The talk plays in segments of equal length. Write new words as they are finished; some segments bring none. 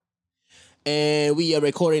And we are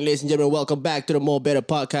recording, ladies and gentlemen. Welcome back to the More Better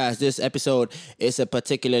podcast. This episode is a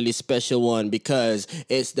particularly special one because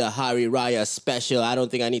it's the Hari Raya special. I don't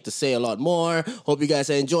think I need to say a lot more. Hope you guys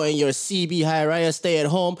are enjoying your CB Hari Raya. Stay at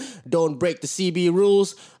home. Don't break the CB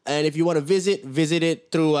rules. And if you want to visit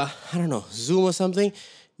it through, Zoom or something.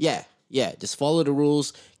 Yeah, just follow the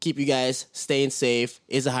rules. Keep you guys staying safe.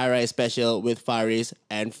 It's a Hari Raya special with Fariz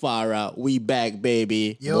and Farah. We back,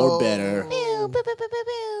 baby. Yo. More Better.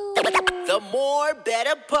 The More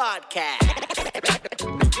Better Podcast.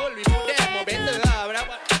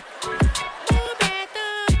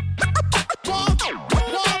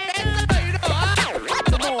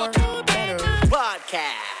 The More Better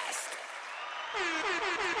Podcast.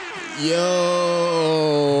 Yo.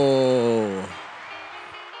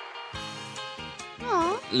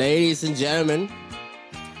 Ladies and gentlemen,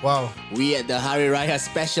 Wow. we at the Hari Raya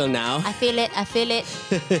special now. I feel it.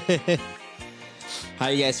 How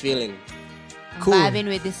you guys feeling? I'm Cool. vibing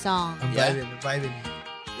with this song. I'm Yeah? vibing.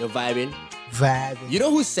 You're vibing? Vibing. You know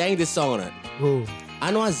who sang this song or not? Who?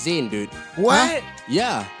 Anwar Zain, dude. What?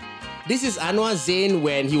 Yeah. This is Anwar Zain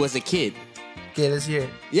when he was a kid. Okay, let's hear it.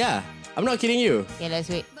 Yeah. I'm not kidding you. Okay, let's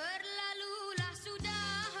wait.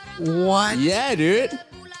 What? Yeah, dude.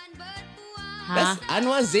 Huh? That's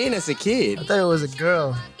Anwar Zain as a kid. I thought it was a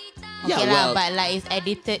girl. Yeah, Okay well, but like it's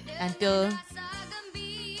edited until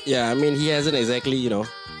yeah, I mean, he hasn't exactly, he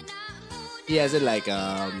hasn't like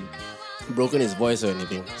broken his voice or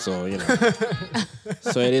anything. So,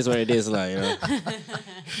 so it is what it is, like,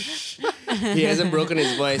 He hasn't broken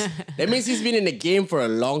his voice. That means he's been in the game for a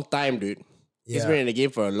long time, dude. He's Yeah. been in the game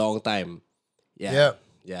for a long time. Yeah. Yep.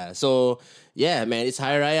 Yeah. So, yeah, man, it's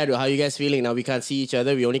Hari Raya, dude. How you guys feeling? Now we can't see each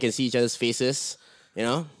other. We only can see each other's faces,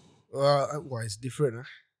 Well, it's different, huh?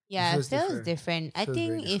 yeah, feels it feels different. different. I Feels think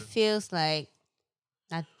very it different. feels like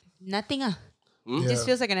nothing. It just Yeah.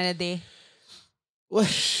 feels like another day. What?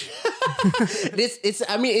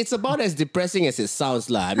 It's about as depressing as it sounds,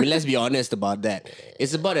 lah. I mean, let's be honest about that.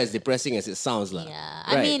 It's about as depressing as it sounds, lah. Yeah,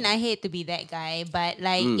 Right. I mean, I hate to be that guy, but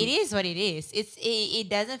like it is what it is. It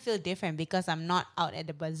doesn't feel different because I'm not out at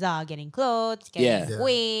the bazaar getting clothes, Yeah. getting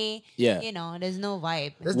away. Yeah. There's no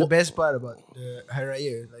vibe. That's the best part about the Hari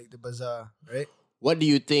Raya, like the bazaar, right? What do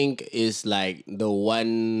you think is like the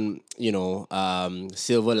one,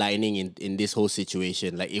 silver lining in this whole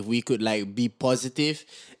situation? Like if we could like be positive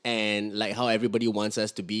and like how everybody wants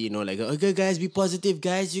us to be, like, okay guys, be positive,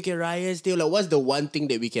 guys, you can riot still. Like what's the one thing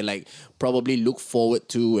that we can like probably look forward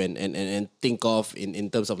to and think of in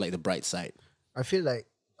terms of like the bright side? I feel like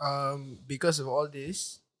because of all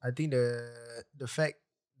this, I think the fact,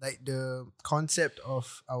 like the concept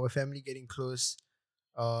of our family getting close,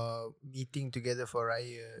 meeting together for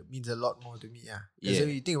Raya means a lot more to me. Yeah. Because Yeah.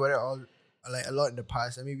 if you think about it a lot in the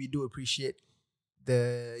past, I mean, we do appreciate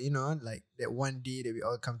the, like that one day that we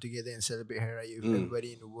all come together and celebrate Hari Raya with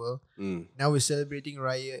everybody in the world. Now we're celebrating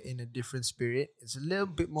Raya in a different spirit. It's a little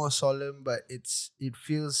bit more solemn, but it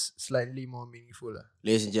feels slightly more meaningful.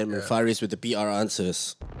 Ladies and gentlemen, Fariz with the PR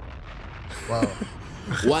answers. Wow.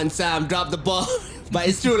 One time, drop the ball. But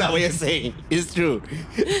it's true, like what you're saying. It's true.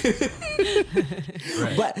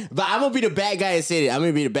 But I'm gonna be the bad guy and say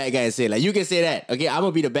it. Like you can say that. Okay, I'm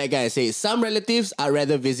gonna be the bad guy and say it. Some relatives I'd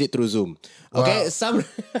rather visit through Zoom. Okay, Wow. some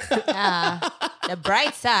The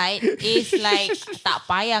bright side is like tak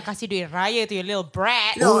payah kasih duit raya to your little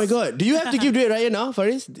brat. Oh my god. Do you have to give duit raya now,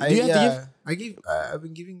 Fariz? Do you have to give? I've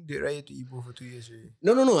been giving the Raya to Ibu for 2 years already.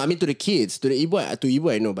 No. I mean to the kids. To Ibu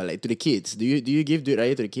I know, but like to the kids. Do you give duit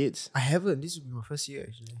raya to the kids? I haven't. This will be my first year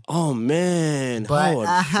actually. Oh man, But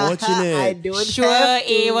how unfortunate. I don't Sure, have to.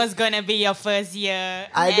 it was gonna be your first year.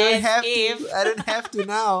 I don't As have if. to. I don't have to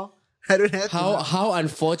now. I don't have to. now. How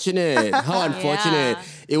unfortunate. How unfortunate.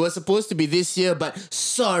 It was supposed to be this year, but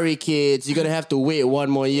sorry kids, you're gonna have to wait one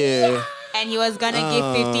more year. And he was gonna give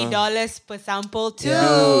 $50 per sample too.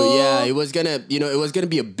 Dude, yeah, it was gonna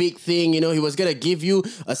be a big thing. He was gonna give you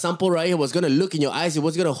a sample right. He was gonna look in your eyes. He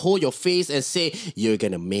was gonna hold your face and say, "You're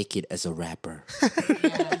gonna make it as a rapper."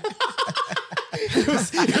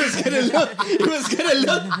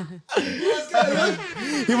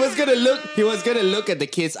 He was gonna look at the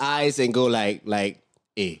kid's eyes and go like,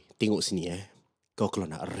 tengok sini kau kalau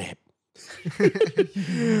nak rap,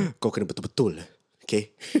 kau kena betul-betul,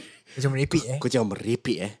 okay? Macam merepek Kau jangan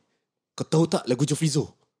merepek Kau tahu tak lagu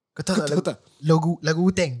Jofrizo? Kau tahu Kau tak lagu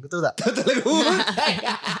Wu-Tang? Kau tahu tak?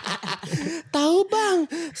 Tahu bang,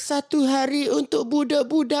 satu hari untuk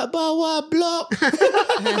budak-budak bawah blok.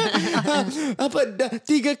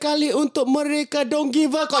 3 kali untuk mereka don't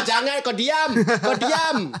give up. Kau jangan, kau diam.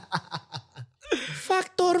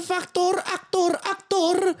 Factor,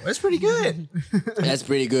 actor. That's pretty good. That's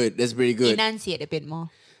pretty good. Enunciate a bit more.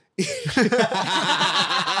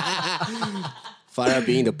 Farah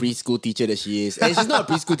being the preschool teacher that she is. And she's not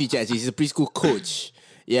a preschool teacher, actually. She's a preschool coach.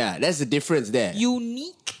 Yeah, that's the difference there.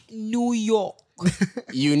 Unique New York.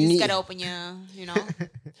 Unique. Just gotta open your,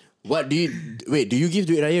 What do you give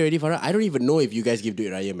Duit Raya already, Farah? I don't even know if you guys give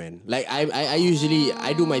Duit Raya, man. Like, I usually,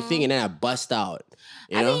 I do my thing and then I bust out.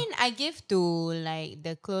 You know? mean, I give to like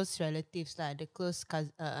the close relatives, like the close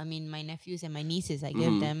my nephews and my nieces, I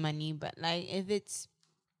give them money. But like, if it's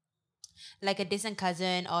like a distant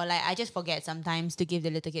cousin or like, I just forget sometimes to give the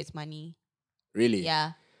little kids money. Really?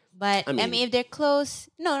 Yeah. But I mean, if they're close,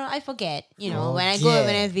 no, I forget. When I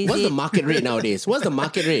visit. What's the market rate nowadays? What's the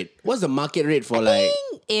market rate for I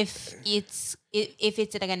think if it's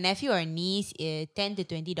like a nephew or a niece, $10 to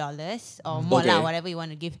 $20 or more, Okay. whatever you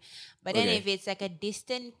want to give. But then if it's like a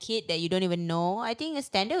distant kid that you don't even know, I think a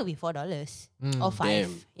standard will be $4 or $5.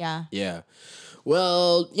 Damn. Yeah. Yeah.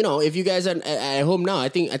 Well, if you guys are at home now, I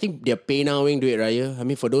think they're pay nowing Duit Raya. I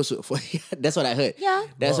mean, for those, that's what I heard. Yeah.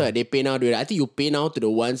 That's why they pay now Duit Raya. I think you pay now to the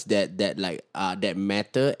ones that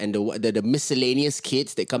matter, and the miscellaneous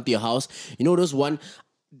kids that come to your house. You know those one.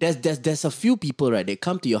 There's a few people, right? They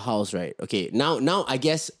come to your house, right? Okay. Now I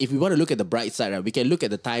guess if we want to look at the bright side, right, we can look at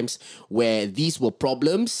the times where these were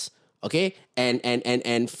problems. Okay, and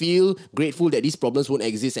feel grateful that these problems won't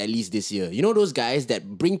exist at least this year. You know those guys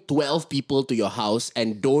that bring 12 people to your house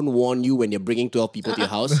and don't warn you when you're bringing 12 people to your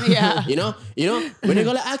house? Yeah. You know when they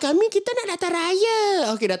go like, kami kita nak Data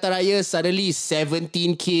Raya. Okay, Data Raya suddenly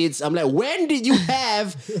 17 kids. I'm like, when did you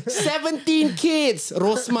have 17 kids,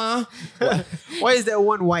 Rosma? Why is that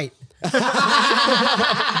one white?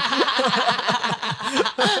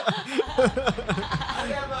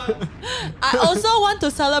 I also want to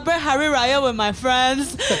celebrate Hari Raya with my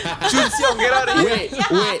friends. Chun Siong, get out of here.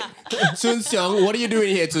 Wait. Chun Siong, what are you doing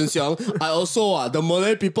here, Chun Siong? I also, the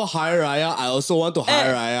Malay people Hari Raya, I also want to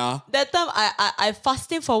Hari Raya. That time I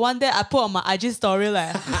fasting for one day. I put on my IG story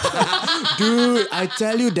like. Dude, I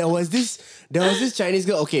tell you, there was this Chinese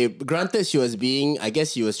girl. Okay, granted, she was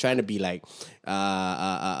trying to be like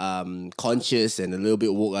conscious and a little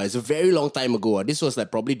bit woke. It's a very long time ago. This was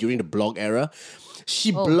like probably during the blog era.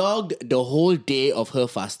 She blogged the whole day of her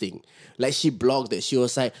fasting. Like, she blogged that she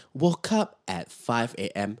was like, woke up at 5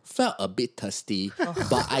 a.m., felt a bit thirsty,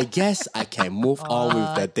 but I guess I can move on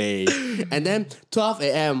with the day. And then 12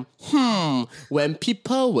 a.m., when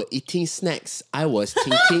people were eating snacks, I was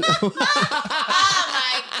thinking... Oh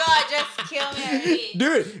my God, just kill me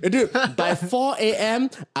already. Dude, by 4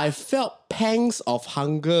 a.m., I felt pangs of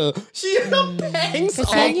hunger. She had pangs of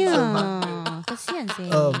hunger. Kesian sih.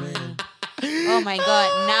 Oh, man. Oh my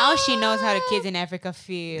God, now she knows how the kids in Africa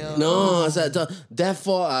feel. No,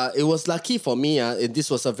 therefore, it was lucky for me. This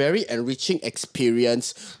was a very enriching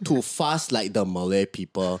experience to fast like the Malay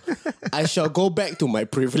people. I shall go back to my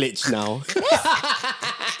privilege now.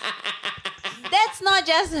 That's not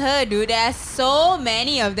just her, dude. There's so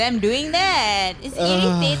many of them doing that. It's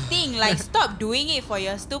irritating. Like, stop doing it for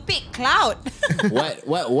your stupid clout.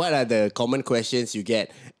 What are the common questions you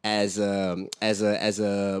get as a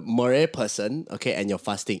Malay person, okay, and you're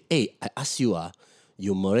fasting? Hey, I ask you,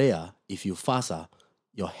 you Malay, if you fast,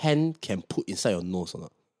 your hand can put inside your nose or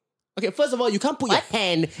not? Okay, first of all, you can't put your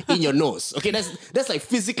hand in your nose. Okay, that's like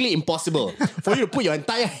physically impossible for you to put your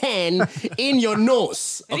entire hand in your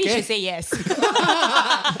nose. Maybe you Okay, should say yes.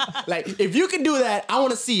 like, if you can do that, I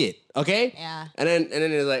want to see it. Okay, Yeah. And then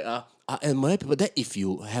it's like and Malay people, that if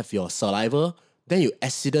you have your saliva, then you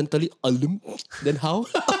accidentally then how?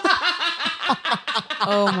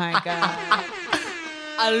 Oh my God.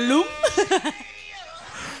 Alum?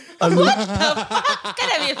 Alum? What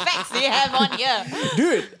kind of effects do you have on here?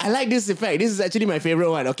 Dude, I like this effect. This is actually my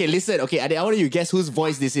favorite one. Okay, listen. Okay, I want you to guess whose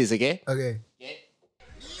voice this is, okay? Okay.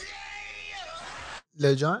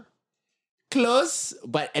 Lil Jon? Close,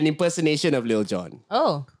 but an impersonation of Lil Jon.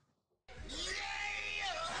 Oh,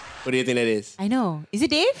 What do you think that is? I know. Is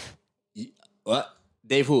it Dave? What?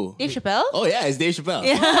 Dave who? Dave Chappelle? Oh yeah, it's Dave Chappelle.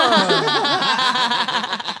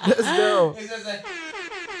 Let's go.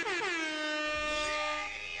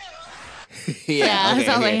 Yeah, okay,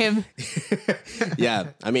 sounds okay. like him. Yeah,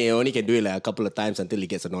 I mean, you only can do it like a couple of times until it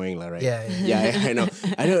gets annoying, right? Yeah. Yeah, I know.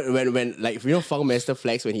 I know when like, Funkmaster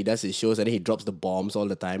Flex, when he does his shows and then he drops the bombs all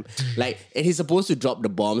the time. Like, and he's supposed to drop the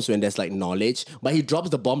bombs when there's like knowledge, but he drops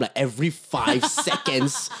the bomb like every 5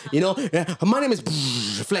 seconds. You know, my name is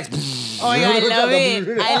Flex. Oh yeah, I love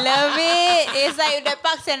it. I love it. it's like the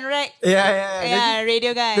Parks and Rec. Yeah.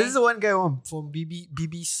 Radio guy. This is one guy from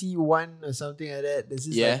BBC One or something like that. This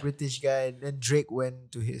is like British guy. And then Drake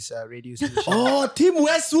went to his radio station. Oh, Tim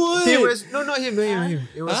Westwood. No, not him.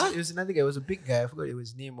 It was another guy. It was a big guy. I forgot what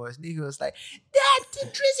his name was. And he was like, "Dad,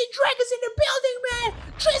 Tracy Drake is in the building, man.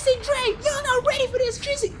 Tracy Drake, you're not ready for this,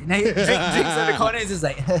 Tracy." And Drake's in the corner. He's just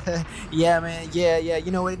like, "Yeah, man. Yeah.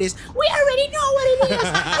 You know what it is? We already know what it is.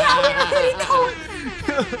 Yeah, we already know."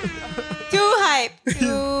 Too hype.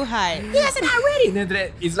 Yes, and I'm ready. And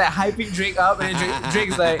then it's like hyping Drake up, and then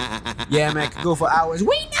Drake's like, "Yeah, man, I could go for hours."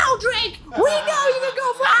 We know, Drake. We know you can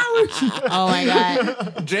go for hours. Oh my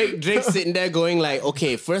god. Drake's sitting there going like,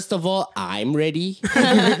 okay, first of all, I'm ready.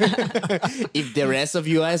 If the rest of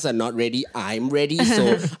you guys are not ready, I'm ready.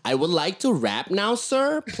 So I would like to rap now,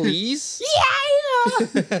 sir. Please.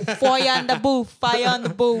 Fire on the booth.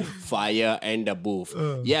 Fire and the booth.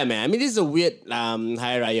 Yeah, man. I mean, this is a weird Hari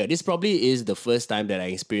Raya. This probably is the first time that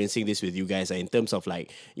I'm experiencing this with you guys in terms of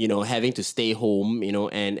like, you know, having to stay home, you know,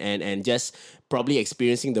 and just probably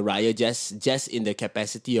experiencing the Raya just in the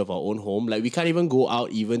capacity of our own home. Like, we can't even go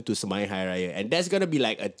out even to Semai Hari Raya. And that's going to be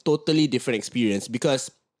like a totally different experience because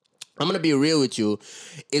I'm going to be real with you.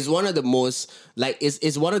 It's one of the most, like,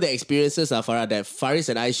 it's one of the experiences, Farah, that Fariz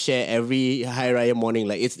and I share every Hari Raya morning.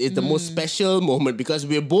 Like, it's the most special moment because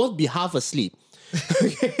we'll both be half asleep.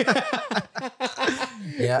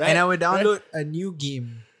 Yeah, right? And I will download a new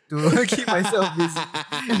game to keep myself busy.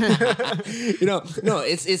 No,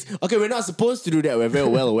 it's okay. We're not supposed to do that. We're very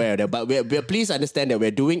well aware of that, but we're please understand that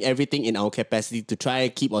we're doing everything in our capacity to try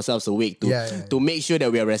and keep ourselves awake to make sure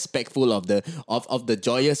that we are respectful of the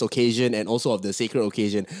joyous occasion and also of the sacred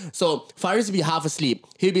occasion. So Fariz will be half asleep.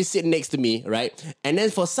 He'll be sitting next to me, right? And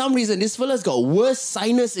then for some reason, this fella's got worse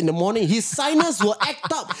sinus in the morning. His sinus will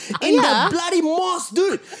act up in the bloody mosque,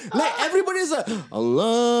 dude. Like everybody's like,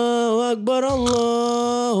 Allahu Akbar,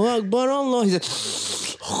 Allahu Akbar, Allah. He's like,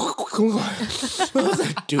 I was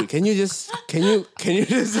like, dude, can you just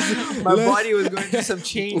my body was going through some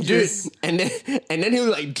changes. Dude, and then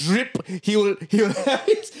he'll like drip. He'll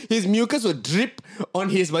his mucus will drip on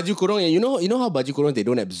his baju kurung. And you know how baju kurung, they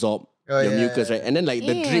don't absorb your mucus, right? And then like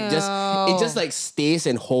the drip just like stays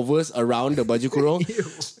and hovers around the baju kurung.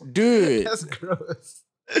 Dude, that's gross.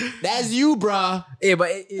 That's you, bruh. Hey, but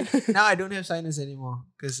now I don't have sinus anymore.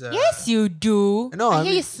 Yes, you do. No, I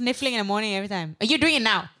hear you sniffling in the morning every time. Are you doing it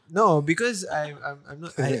now? No, because I'm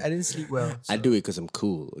not. I didn't sleep well. So. I do it because I'm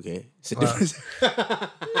cool. Okay. Wow. Now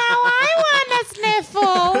I want a sniffle.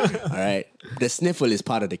 All right, the sniffle is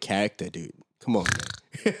part of the character, dude. Come on.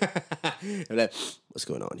 I'm like, what's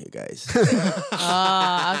going on here, guys?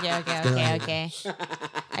 Oh, okay.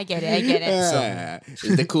 I get it. So,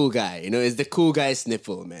 it's the cool guy, it's the cool guy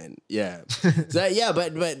sniffle, man. Yeah. So yeah,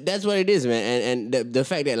 but that's what it is, man. And the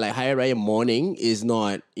fact that like Hari Raya morning is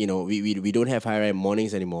not, we don't have Hari Raya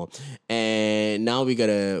mornings anymore, and now we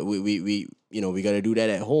gotta do that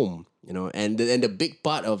at home. And the big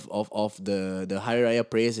part of the Hari Raya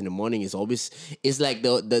prayers in the morning is like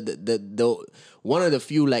the one of the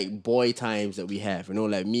few like boy times that we have,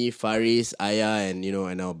 like me, Fariz, Aya, and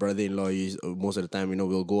and our brother-in-law. Most of the time,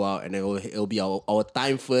 we'll go out and then it'll be our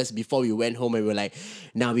time first before we went home, and we're like,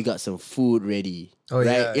 now we got some food ready. Oh,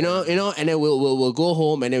 right, yeah. and then we'll go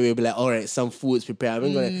home and then we'll be like, all right, some food's prepared.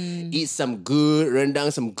 I'm gonna eat some good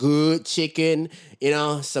rendang, some good chicken,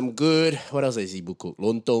 some good. What else is Ibu cook?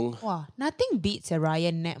 Lontong. Wow, nothing beats a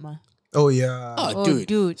Raya nap, ma. Oh yeah. Oh,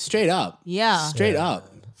 dude, straight up. Yeah, straight up.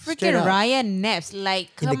 Freaking Raya naps, like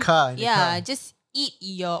in the car. Just eat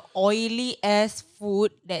your oily ass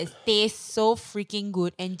food that tastes so freaking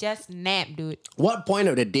good and just nap, dude. What point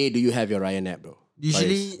of the day do you have your Raya nap, bro?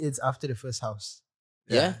 Usually it's after the first house.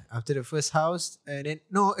 Yeah? After the first house. And then,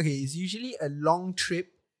 it's usually a long trip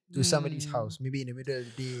to somebody's house. Maybe in the middle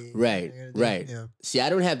of the day. Right. Yeah. See, I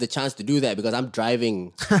don't have the chance to do that because I'm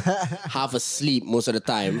driving half asleep most of the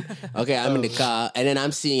time. Okay, I'm in the car and then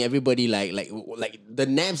I'm seeing everybody like the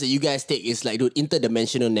naps that you guys take is like, dude,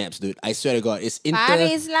 interdimensional naps, dude. I swear to God, it's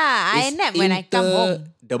Paris lah. I nap when I come home.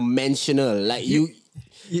 Dimensional. Like you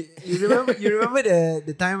remember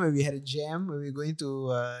the time when we had a jam when we were going to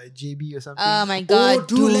JB or something? Oh my God. Oh,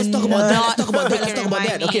 dude, let's talk about that.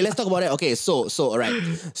 Remind me. Okay, let's talk about that. Okay, so all right.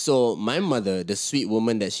 So my mother, the sweet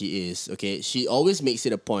woman that she is, okay, she always makes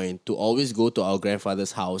it a point to always go to our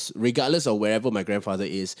grandfather's house, regardless of wherever my grandfather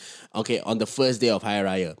is, okay, on the first day of Hari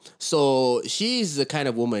Raya. So she is the kind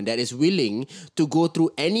of woman that is willing to go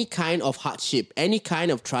through any kind of hardship, any kind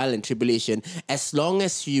of trial and tribulation, as long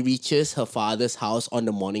as she reaches her father's house on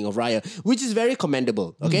the morning of Raya, which is very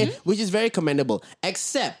commendable, okay? Which is very commendable.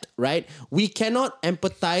 Except, right, we cannot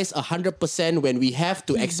empathize 100% when we have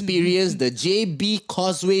to experience the JB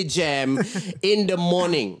Causeway Jam in the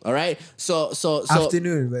morning, all right? So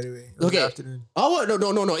Afternoon, by the way. It was okay. Afternoon. Oh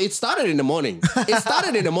no! It started in the morning.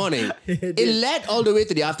 It led all the way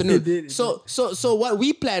to the afternoon. It did. So what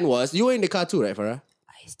we planned was, you were in the car too, right, Farah?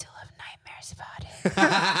 I still have nightmares about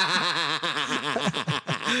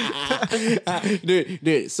it.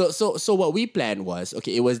 Dude. So what we planned was,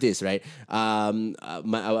 okay, it was this, right? Our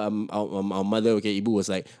mother, okay, Ibu was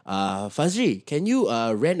like, Fazri, can you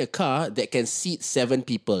rent a car that can seat 7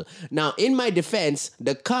 people? Now, in my defense,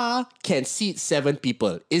 the car can seat 7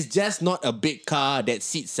 people. It's just not a big car that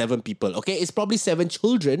seats 7 people. Okay, it's probably 7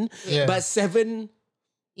 children, but 7.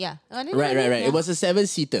 Yeah. Right. It was a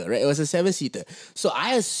 7-seater, right? It was a 7-seater. So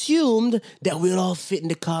I assumed that we'll all fit in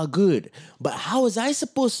the car good. But how was I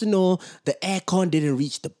supposed to know the aircon didn't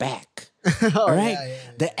reach the back? Right?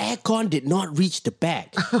 The aircon did not reach the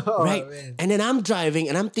back. Right? Man. And then I'm driving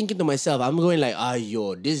and I'm thinking to myself, I'm going like,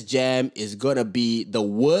 this jam is gonna be the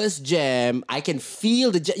worst jam. I can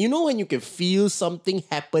feel the jam. You know when you can feel something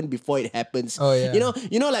happen before it happens? Oh, yeah.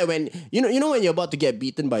 You know like when you know when you're about to get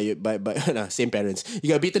beaten by no, same parents. You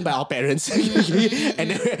got beaten by our parents.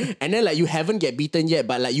 and then like you haven't get beaten yet,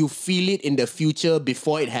 but like you feel it in the future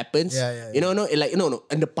before it happens. Yeah. You know, no,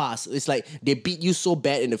 in the past. It's like they beat you so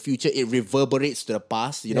bad in the future, it reverberates to the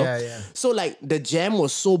past, you know? Yeah. So like the jam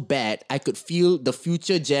was so bad, I could feel the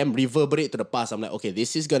future jam reverberate to the past. I'm like, okay,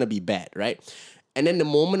 this is gonna be bad, right? And then the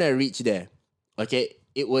moment I reached there, okay,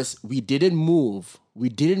 we didn't move.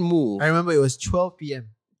 I remember it was 12 p.m.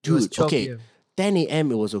 It was Dude, 12 okay, p.m. 10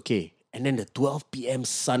 a.m. it was okay. And then the 12 p.m.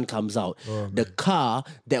 sun comes out. The car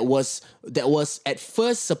that was at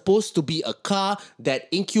first supposed to be a car that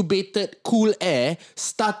incubated cool air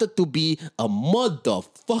started to be a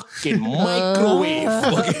motherfucking microwave.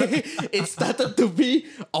 Okay? It started to be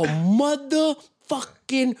a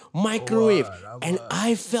motherfucking microwave. And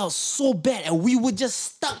I felt so bad. And we were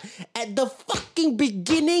just stuck at the fucking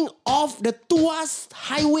beginning of the Tuas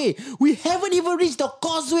highway. We haven't even reached the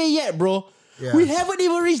causeway yet, bro. Yeah. We haven't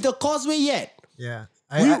even reached the causeway yet. Yeah.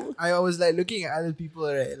 I was like looking at other people,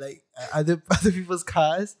 right? Like other people's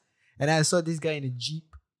cars, and I saw this guy in a Jeep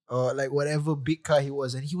or like whatever big car he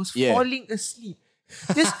was, and he was falling asleep.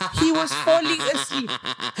 He was falling asleep.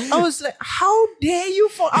 I was like, how dare you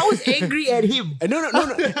fall? I was angry at him. No.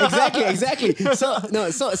 Exactly. So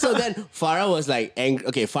then Farah was like angry.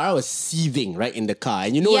 Okay, Farah was seething right in the car,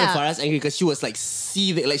 and you know when Farah's angry because she was like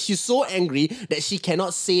seething, like she's so angry that she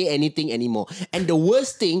cannot say anything anymore. And the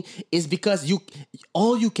worst thing is because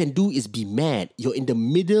all you can do is be mad. You're in the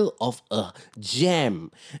middle of a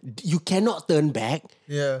jam. You cannot turn back.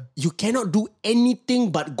 Yeah. You cannot do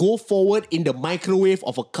anything but go forward in the microwave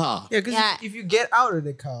of a car. Yeah, because if you get out of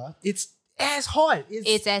the car, it's as hot.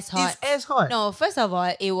 It's as hot. It's as hot. No, first of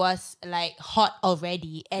all, it was like hot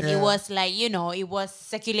already. And it was like, it was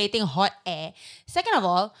circulating hot air. Second of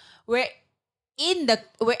all, we're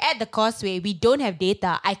at the causeway. We don't have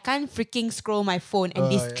data. I can't freaking scroll my phone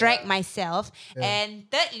and distract myself. Yeah.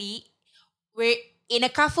 And thirdly, we're in a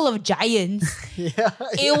car full of giants.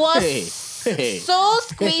 It was so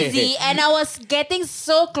squeezy and I was getting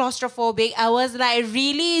so claustrophobic. I was like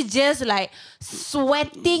really just like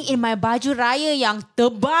sweating in my baju raya yang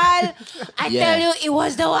tebal. I tell you, it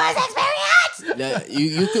was the worst experience.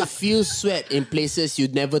 You could feel sweat in places you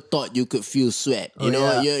never thought you could feel sweat. You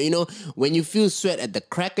know, when you feel sweat at the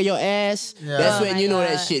crack of your ass, that's when you know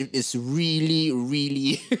that shit is really,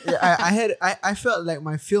 really. I felt like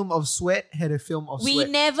my film of sweat had a film of sweat. We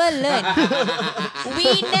never learn.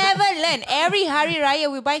 Every Hari Raya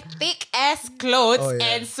we buy thick ass clothes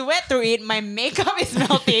and sweat through it. My makeup is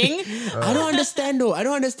melting. I don't understand though.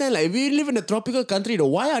 Like we live in a tropical country though.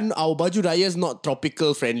 Why are our baju rayas not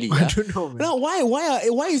tropical friendly? I don't know, man. No,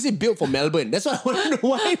 why is it built for Melbourne? That's what I want to know.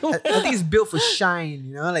 Why? I think it's built for shine.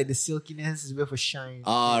 You know, like the silkiness is built for shine.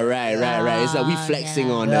 Oh, right. It's like we flexing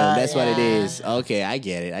on them. That's what it is. Okay, I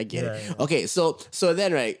get it. Yeah. Okay, so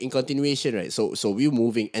then right, in continuation, right, so we were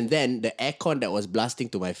moving and then the aircon that was blasting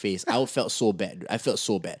to my face, I felt so bad.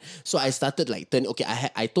 So I started like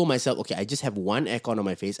I told myself, okay, I just have one aircon on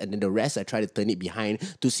my face and then the rest I try to turn it behind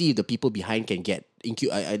to see if the people behind can get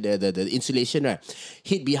the insulation, right?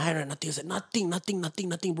 Hit behind, right? Nothing. I said,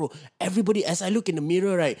 nothing, bro. Everybody, as I look in the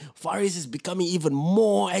mirror, right, Fariz is becoming even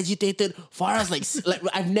more agitated. Farah's like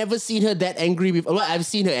I've never seen her that angry before. Well, I've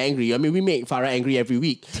seen her angry. I mean, we make Farah angry every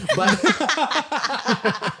week. But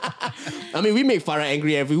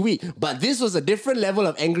But this was a different level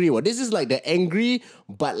of angry. This is like the angry,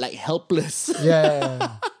 but like helpless.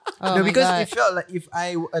 Yeah. Oh No, my because God. it felt like if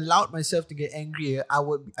I allowed myself to get angry, I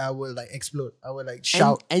would like explode. I would like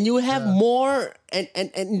shout. And you have more, and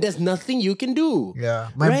there's nothing you can do. Yeah,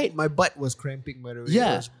 right? my butt was cramping. By the way,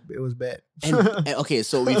 Yeah. it was bad. And okay,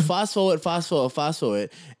 so we fast forward,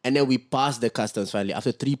 and then we passed the customs finally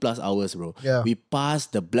after 3+ hours, bro. Yeah. We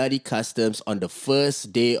passed the bloody customs on the first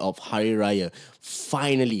day of Hari Raya.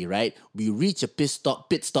 Finally, right? We reach a pit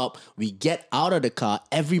stop. We get out of the car.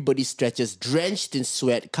 Everybody stretches, drenched in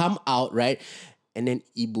sweat, come out, right? And then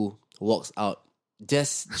Ibu walks out.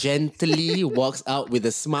 Just gently walks out with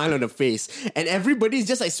a smile on her face. And everybody's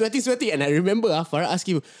just like sweaty. And I remember Farah asked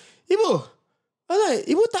Ibu, Like,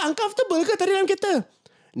 Ibu tak uncomfortable ke tadi dalam kereta?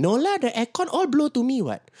 No lah, the aircon all blow to me,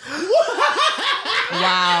 what?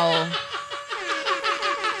 Wow.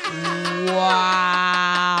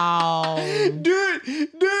 Wow. Dude,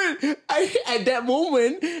 at that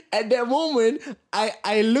moment,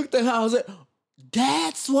 I looked at her, I was like,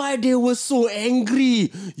 that's why they were so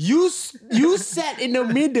angry. You sat in the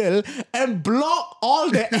middle and blocked all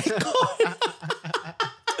the aircon.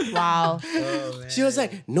 Wow. Oh, She was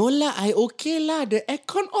like, no lah, I okay lah. The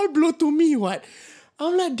aircon all blow to me, what?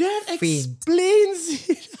 I'm like, that explains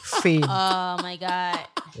it. Faint. Oh my God.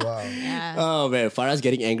 Wow. Yeah. Oh man, Farah's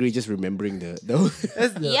getting angry just remembering the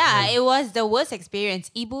Yeah, it was the worst experience.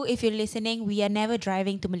 Ibu, if you're listening, we are never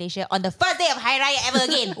driving to Malaysia on the first day of Hari Raya ever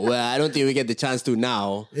again. Well, I don't think we get the chance to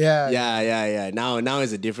now. Yeah. Now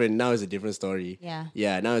is a different story. Yeah.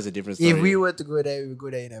 Yeah, now is a different story. If we were to go there, we would go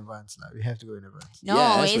there in advance. Like, we have to go in advance. No,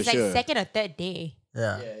 Yeah, that's it's for like sure. second or third day.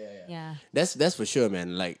 Yeah. Yeah. That's for sure,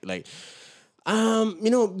 man. Like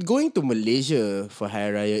going to Malaysia for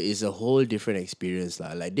Hari Raya is a whole different experience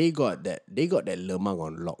lah. Like they got that lemang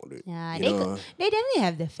on lock, dude. Yeah, You they know? they definitely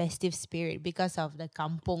have the festive spirit because of the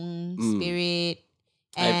kampung spirit.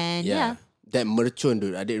 And yeah. That mercon,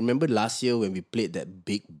 dude. I remember last year when we played that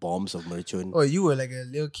big bombs of mercon. Oh, you were like a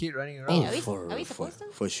little kid running around. Wait, are we supposed to?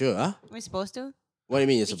 For sure, huh? Are we supposed to? What do you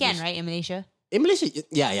mean you're We supposed can, right, in Malaysia? In Malaysia,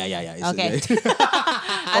 yeah. It's- Okay.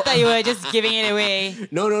 I thought you were just giving it away.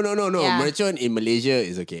 No. Yeah. Mercon in Malaysia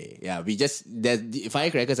is okay. Yeah,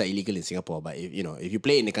 firecrackers are illegal in Singapore, but if you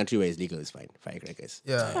play in a country where it's legal, it's fine. Firecrackers.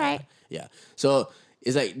 Yeah. Right. Yeah. So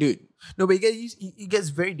it's like, dude, No, but it gets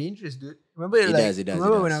very dangerous, dude. Remember, It does.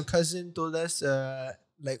 Remember when our cousin told us,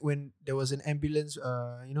 like when there was an ambulance,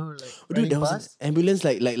 like dude, there was an past, ambulance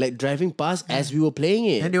like driving past as we were playing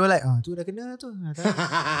it. and they were like, tu dah kena tu.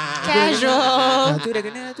 Casual. Tu dah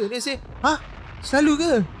kena tu. Then I say, selalu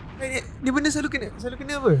ke? Dia benda selalu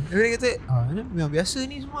kena apa? Dia kata, ni memang biasa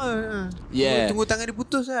ni semua. Yeah. Tunggu tangan dia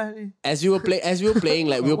putus lah. As we were playing,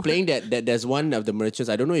 like we were playing that there's one of the merchants.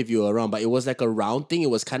 I don't know if you were around, but it was like a round thing.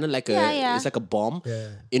 It was kind of like it's like a bomb,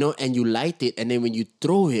 Yeah. and you light it, and then when you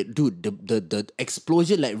throw it, dude, the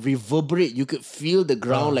explosion like reverberate. You could feel the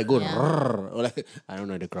ground like go. Rrr, or like I don't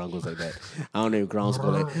know if the ground goes like that. I don't know if grounds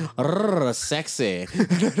go like rrr, sexy.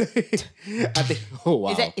 I think. Oh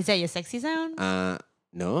wow. Is that your sexy sound?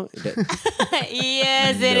 No.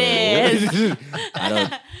 Yes, it is. I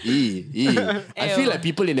don't. I feel like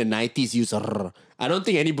people in the 90s use rrr. I don't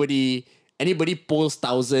think anybody post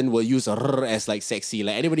 1000 will use rrr as like sexy.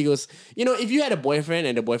 Like anybody goes, if you had a boyfriend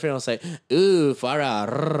and the boyfriend was like, ooh, Farah,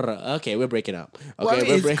 rrr. Okay, we're breaking up. Okay,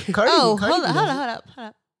 we're breaking. Oh, hold up.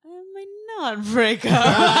 I might not break up.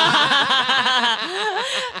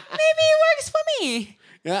 Maybe it works for me.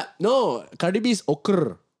 Yeah, no, Cardi B is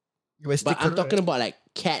okr. But But I'm talking about like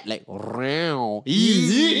cat, like row.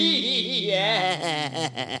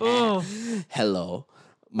 Yeah. Oh. Hello,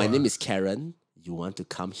 my name is Karen. You want to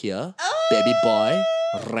come here, baby boy?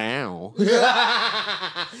 Row.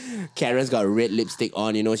 Karen's got red lipstick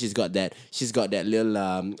on. She's got that little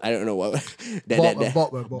I don't know what that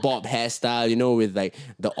bob hairstyle. With like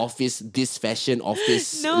the this fashion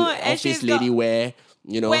office No, and office she's lady got wear.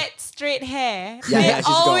 Wet straight hair. Yeah, They she's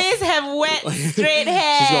got- always have wet straight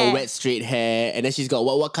hair. She's got wet straight hair, and then she's got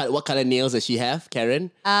what color nails does she have, Karen?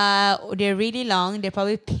 They're really long. They're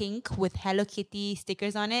probably pink with Hello Kitty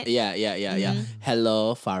stickers on it. Yeah.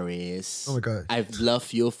 Hello, Fariz. Oh my God. I've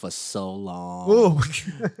loved you for so long. Oh,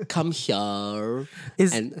 Come here. I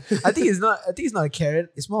think it's not a Karen.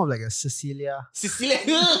 It's more of like a Cecilia. Cecilia.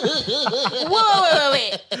 Whoa,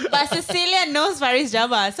 wait. But Cecilia knows Fariz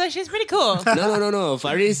Jabba, so she's pretty cool. No.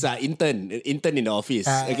 Fariz intern in the office.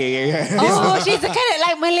 Okay. Oh, she's the kind of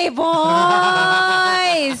like Malay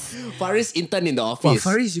boys. Fariz intern in the Wow, office.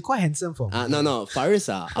 Fariz, you're quite handsome for me. No, Fariz.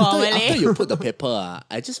 Malay. After you put the paper,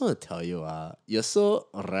 I just want to tell you, you're so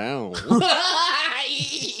round.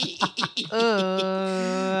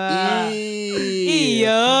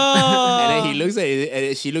 Yeah. And then he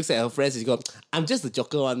she looks at her friends. She goes, "I'm just the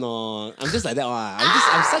joker one, no. I'm just like that one.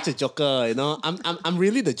 I'm such a joker, you know. I'm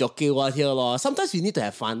really the joker one here, lor. Sometimes we need to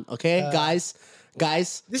have fun, okay, guys.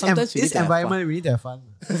 Sometimes we need this to have environment, we need to have fun.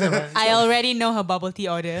 I already know her bubble tea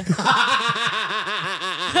order.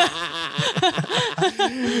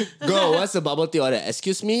 Go, what's the bubble tea order?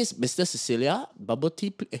 Excuse me, Mr. Cecilia, bubble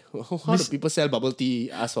tea. How do people sell bubble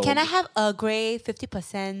tea? Ask for Can I have a grey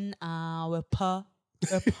 50% with pearl?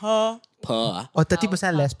 Pearl. per? Or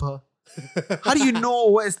 30% less per. How do you know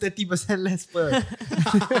what is 30% less per?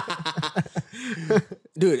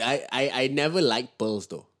 Dude, I never liked pearls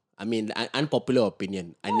though. I mean, unpopular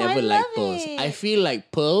opinion. I never liked love pearls. it. I feel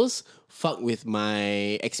like pearls fuck with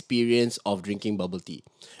my experience of drinking bubble tea.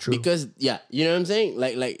 True. Because you know what I'm saying?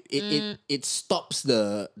 Like it stops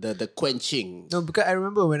the quenching. No, because I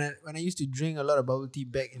remember when I used to drink a lot of bubble tea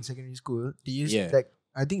back in secondary school, they used Yeah. like,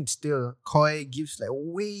 I think still Koi gives like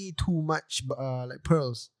way too much like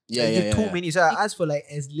pearls. Yeah, Like, yeah, give yeah, too yeah. many. So I asked for like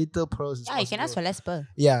as little pearls as Yeah, you can ask for possible. less pearl.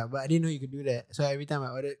 Yeah, but I didn't know you could do that. So every time I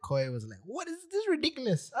ordered Koi, I was like, what is this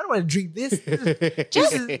ridiculous? I don't want to drink this.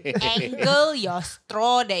 Just angle your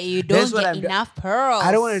straw that you don't That's what get I'm enough pearls.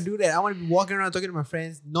 I don't want to do that. I want to be walking around talking to my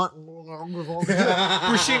friends, not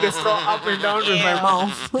pushing the straw up and down with my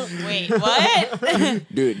mouth. Wait, what?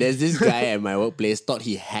 Dude, there's this guy at my workplace thought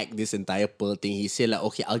he hacked this entire pearl thing. He said like,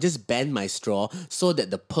 okay, I'll just bend my straw so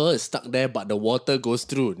that the pearl is stuck there but the water goes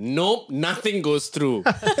through. Nope, nothing goes through.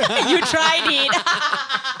 You tried it.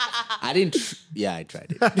 I didn't. I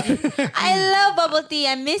tried it. I love bubble tea.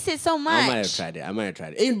 I miss it so much. I might have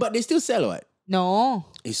tried it. But they still sell what? No.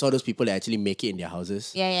 You saw those people that actually make it in their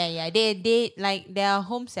houses? Yeah. They like there are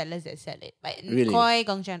home sellers that sell it. But Really? Koi,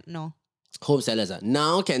 Gongcha, no. Home sellers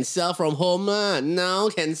now can sell from home now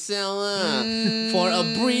can sell For a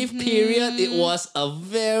brief period, it was a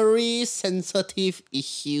very sensitive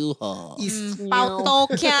issue. Bao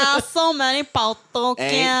to kia, so many bao to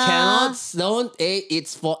kia.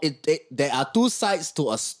 It's for it. There are two sides to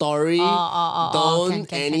a story. Can,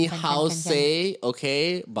 Anyhow say,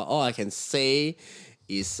 okay. But all I can say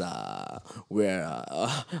is where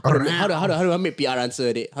how do I make PR answer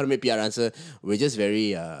it? How to make PR answer? We're just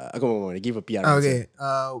very come on, give a PR answer.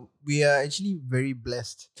 Okay, we are actually very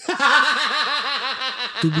blessed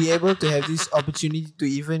to be able to have this opportunity to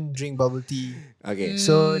even drink bubble tea. Okay.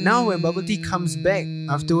 So now when bubble tea comes back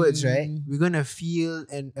afterwards, right, we're gonna feel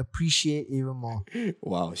and appreciate even more.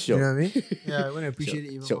 Wow, sure. You know what I mean? Yeah, we're gonna appreciate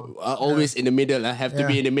it even So more. always in the middle. Have to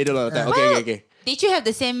be in the middle of the time. Okay. Did you have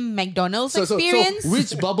the same McDonald's So experience?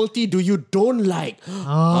 which bubble tea do you don't like?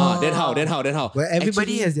 Then how? Well,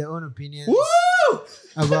 everybody Actually- has their own opinions Woo!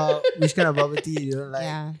 about which kind of bubble tea you don't like.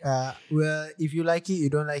 Yeah. Well, if you like it, you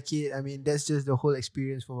don't like it. I mean, that's just the whole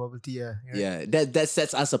experience for bubble tea. Yeah, that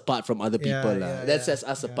sets us apart from other people. yeah, That sets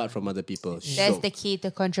us apart from other people. That's the key to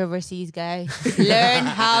controversies, guys. Learn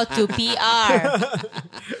how to PR.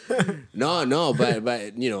 No,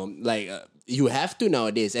 but you know, like you have to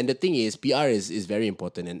nowadays. And the thing is, PR is very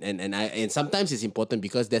important, and sometimes it's important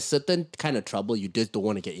because there's certain kind of trouble you just don't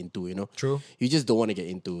want to get into. You know, True. You just don't want to get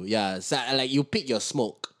into. Yeah, so, like you pick your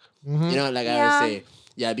smoke. You know, like I Yeah. would say.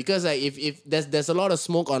 Yeah, because like if there's a lot of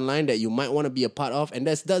smoke online that you might want to be a part of, and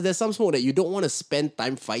there's some smoke that you don't want to spend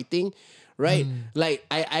time fighting, right? Like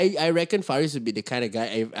I reckon Fariz would be the kind of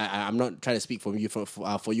guy. I'm not trying to speak for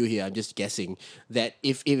you here. I'm just guessing that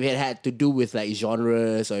if it had to do with like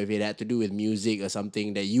genres or if it had to do with music or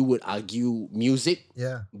something, that you would argue music,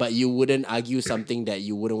 Yeah. but you wouldn't argue something that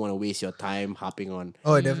you wouldn't want to waste your time harping on.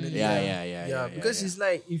 Oh, definitely. Yeah, Because yeah. it's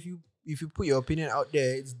like if you put your opinion out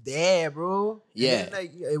there, it's there, bro. And Yeah. then,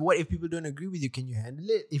 like, what if people don't agree with you? Can you handle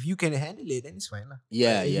it? If you can handle it, then it's fine, lah.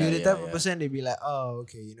 Yeah, If yeah, you're the yeah, type of yeah. person, they'd be like, oh,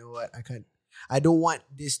 okay, you know what? I don't want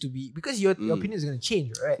this to be, because your opinion is gonna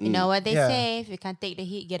change, right? You know what they Yeah. say? If you can't take the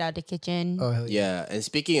heat, get out the kitchen. Oh hell yeah. Yeah, and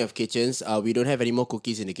speaking of kitchens, we don't have any more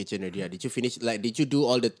cookies in the kitchen already. Did you finish? Like, did you do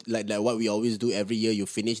all the like what we always do every year? You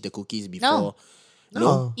finish the cookies before.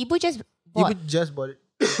 No. Ibu just bought. Ibu just bought it.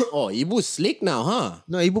 Oh, Ibu's slick now, huh?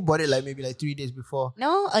 No, Ibu bought it like maybe like 3 days before.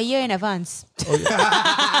 No, a year in advance.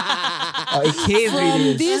 Oh, it came 3 From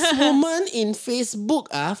days. this woman in Facebook,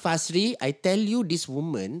 Fasri, I tell you, this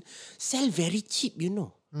woman sell very cheap, you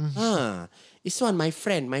know. This one, my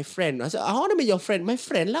friend. I said, I want to be your friend. My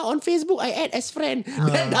friend lah. On Facebook, I add as friend.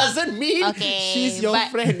 That doesn't mean Okay, she's your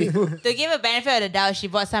but- friend. To give a benefit of the doubt, she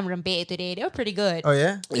bought some rempeyek today. They were pretty good. Oh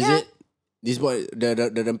yeah? Is it? This boy, the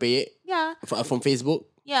rempeyek Yeah. from Facebook?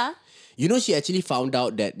 Yeah. You know, she actually found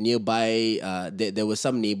out that nearby, there were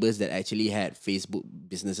some neighbors that actually had Facebook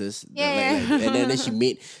businesses. Yeah. And then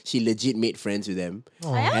she legit made friends with them.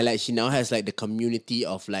 Oh. And like she now has like the community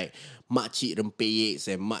of like makcik rempeyeks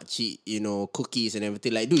and makcik, cookies and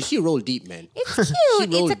everything. Like, dude, she rolled deep, man. It's cute.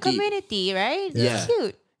 It's rolled a deep. community, right? Yeah. It's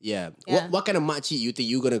cute. Yeah. Yeah. What kind of makcik you think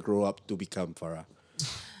you're gonna grow up to become, Farah?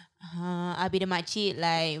 I'll be the makcik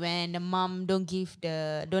like when the mom don't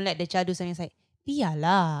let the child do something. It's like,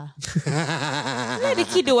 biarlah. Let the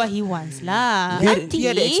kid do what he wants lah. Biar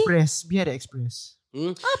the express.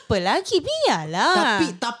 Apa lagi? Biarlah.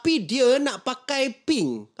 Tapi dia nak pakai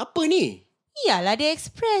pink. Apa ni? Biarlah dia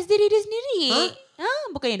express diri dia sendiri.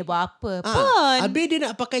 Bukannya dia buat apa pun. Habis dia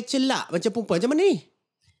nak pakai celak macam perempuan. Macam mana ni?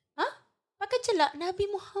 Pakai celak. Nabi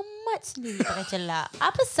Muhammad sendiri pakai celak.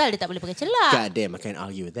 Apa pasal dia tak boleh pakai celak? God damn, I can't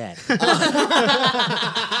argue with that.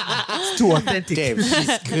 It's too authentic. Damn,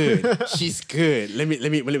 she's good. Let me.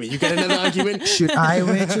 You got another argument? Should I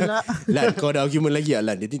wear celak? Lan, kau ada argument lagi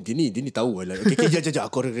Lan? Dia ni tahu Lan. Okay, jap.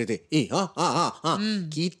 Aku ada kata.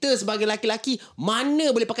 Kita sebagai laki-laki mana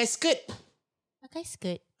boleh pakai skirt? Pakai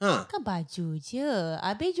skirt. Ha. Kan baju je.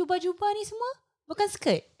 Habis jubah-jubah ni semua bukan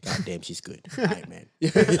skirt. God damn, she's good. Alright, man.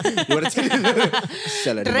 You want to say?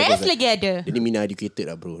 Dress lagi ada. Dia ni Mina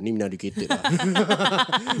educated lah, bro. Ni Mina educated lah.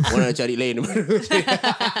 Orang nak cari lain.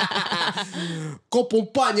 Kau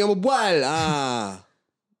perempuan yang berbual.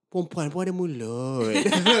 Perempuan pun ada mulut.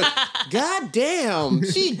 God damn,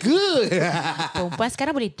 she good. Perempuan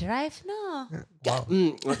sekarang boleh drive no. Wow.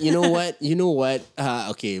 You know what?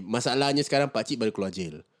 Okay, masalahnya sekarang pakcik baru keluar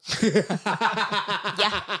jail.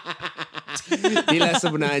 Yeah. Inilah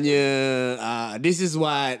sebenarnya this is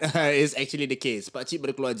what is actually the case. Pakcik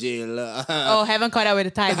baru keluar jail. Haven't caught up with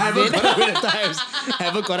the times.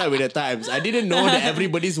 Haven't caught up with the times. I didn't know that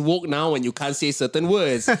everybody's woke now when you can't say certain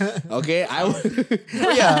words. Okay, What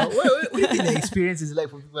do you think the experience is like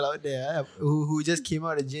for people out there who just came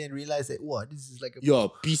out of jail and realized that this is like a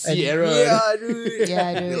PC era. Yeah, dude.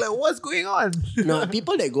 Yeah, dude. You're like, what's going on? No,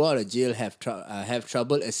 people that go out of jail have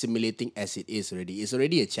trouble assimilating as it is already. It's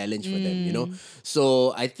already a challenge for them, you know.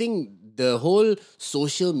 So I think the whole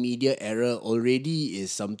social media era already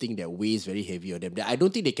is something that weighs very heavy on them. I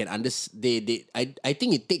don't think they can understand. I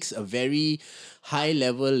think it takes a very high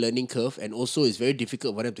level learning curve, and also it's very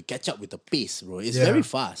difficult for them to catch up with the pace, bro. It's very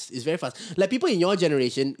fast. It's very fast. Like people in your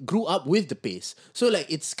generation grew up with the pace, so like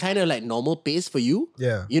it's kind of like normal pace for you.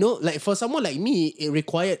 Yeah. You know, like for someone like me, it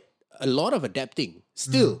required a lot of adapting.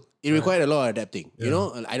 Still. It required a lot of adapting. You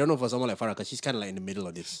know, I don't know for someone like Farah, because she's kind of like in the middle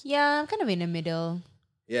of this. Yeah, I'm kind of in the middle.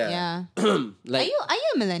 Yeah. Like, are you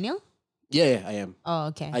a millennial? Yeah, I am.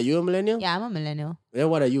 Oh, okay. Are you a millennial? Yeah, I'm a millennial. Yeah,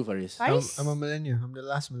 what are you, Fariz? Fariz? I'm a millennial. I'm the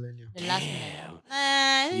last millennial. The last millennial.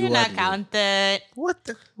 You You're not are the- counted. What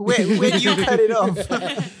the? When you cut it off?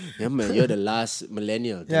 Yeah, man, you're the last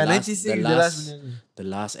millennial. Yeah, 96 is the last millennial. The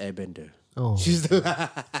last airbender. Oh. She's the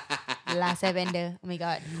The Last Airbender. Oh my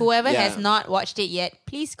god. Whoever has not watched it yet,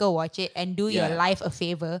 please go watch it and do your Yeah. life a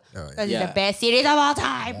favor. Because yeah. it's the best series of all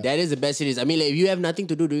time. That is the best series. I mean, like, if you have nothing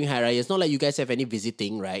to do during Hari Raya, it's not like you guys have any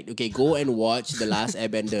visiting, right? Okay, go and watch The Last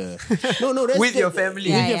Airbender. No, that's With your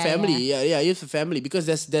family. With Yeah, your yeah, family. Yeah, with your family. Because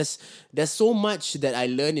there's so much that I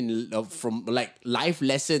learned from like life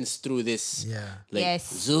lessons through this. Yeah. Like,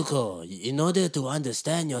 Yes. Zuko, in order to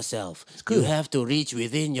understand yourself, you have to reach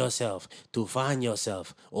within yourself to find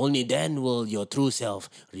yourself. Only then will your true self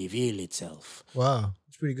reveal itself. Wow.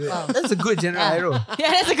 It's pretty good. That's a good general hero. Yeah,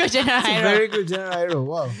 that's a good general That's a hero. very good general hero.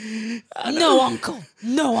 Wow. No,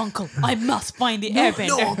 uncle. I must find the airbender.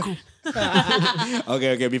 No, uncle.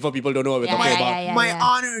 Okay. Before people don't know what we're talking about. Yeah, My yeah.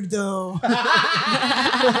 honor, though.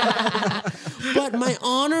 But my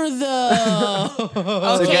honor, though.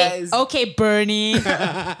 Okay, guys- okay, Bernie.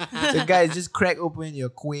 So guys, just crack open your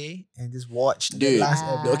kuih and just watch the Dude. last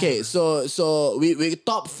episode. Okay, so we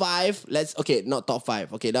top 5. Not top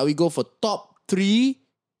 5. Okay, now we go for top 3.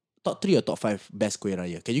 Top 3 or top 5 best Kueh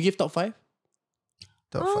Raya? Can you give top 5?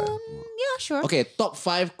 Top 5. Yeah, sure. Okay, top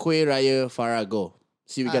 5 Kueh Raya, Farah, go.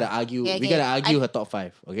 See, we gotta argue. okay, We okay. gotta argue her top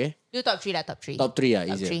 5. Okay, Do top 3 lah, top 3. top 3 Top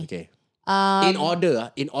easier. three. Okay,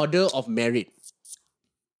 in order of merit.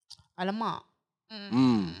 Alamak.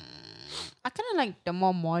 Mm. I kind of like the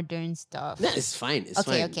more modern stuff. That is fine. It's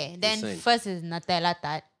fine. Okay. It's Then fine. first is Nutella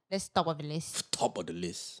tart. That's top of the list. Top of the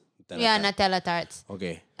list. Nutella tarts.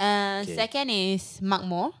 Okay. Okay. Second is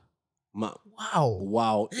Makmur. Wow.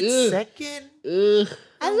 Wow. Second?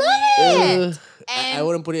 I love it. I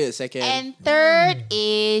wouldn't put it at second. And third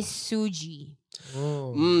is Suji.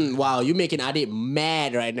 Oh. Wow, you making Adik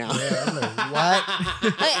mad right now. I'm like, what?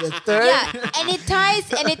 The third? Yeah, and it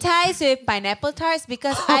ties with pineapple tarts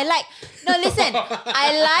because I like No, listen. I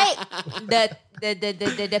like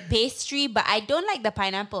the pastry, but I don't like the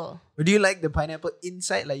pineapple. But do you like the pineapple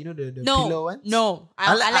inside, like the pillow ones? No.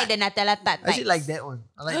 I like the Nutella tart. I actually like that one.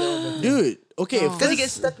 I like that one better. Dude, okay. Oh. Because it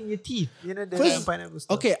gets stuck in your teeth. The pineapple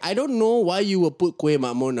stuff. Okay, I don't know why you would put kuih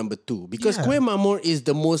makmur number 2 because kuih makmur is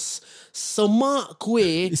the most semak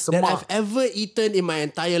kuih It's that semak. I've ever eaten in my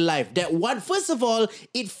entire life. That one, first of all,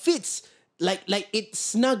 it fits like it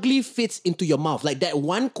snugly fits into your mouth. Like that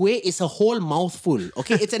one kuih is a whole mouthful.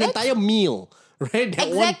 Okay, it's an entire meal. Right? That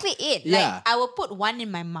Exactly it. Yeah. Like I will put one in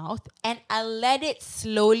my mouth and I'll let it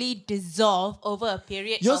slowly dissolve over a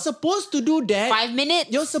period You're of supposed to do that. 5 minutes.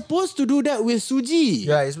 You're supposed to do that with suji.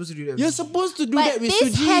 Yeah, you're supposed to do that. You're supposed to do but that with this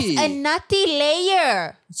suji. has a nutty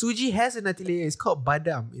layer. Suji has a nutty layer. It's called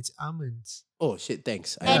badam. It's almonds. Oh shit!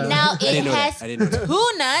 Thanks. And now I it didn't know that. has I didn't know that.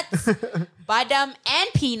 2 nuts, badam and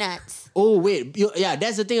peanuts. Oh wait, yeah,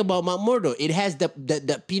 that's the thing about makmur though. It has the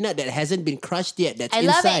peanut that hasn't been crushed yet. That's I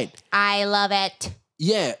love inside. it. I love it.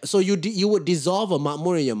 Yeah, so you would dissolve a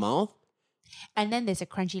makmur in your mouth. And then there's a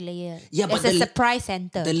crunchy layer. Yeah, there's but a surprise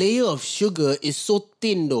center. The layer of sugar is so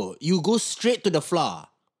thin though. You go straight to the flour.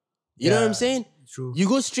 You know what I'm saying? True. You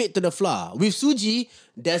go straight to the flour. With suji,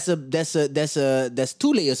 there's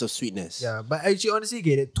 2 layers of sweetness. Yeah, but actually, honestly,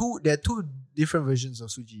 okay, there are two different versions of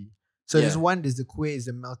suji. So there's the kueh is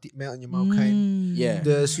the melt in your mouth kind. Yeah.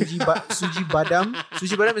 The suji badam.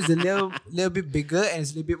 Suji badam is a little bit bigger and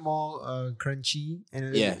it's a little bit more crunchy and a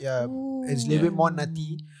little bit, it's a little bit more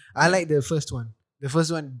nutty. I like the first one. The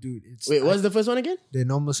first one, dude. Wait, what's the first one again? The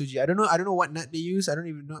normal suji. I don't know what nut they use. I don't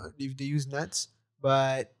even know if they use nuts.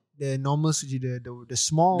 But the normal suji, the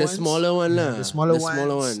small The ones, smaller one lah. the smaller The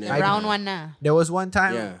smaller ones. one, the yeah. brown one nah. There was one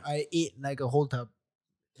time Yeah. I ate like a whole tub,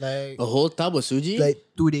 like A whole tub of suji?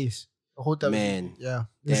 2 days. A whole tub. Man, Yeah, it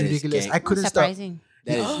that was is ridiculous. gang. I couldn't stop. Surprising.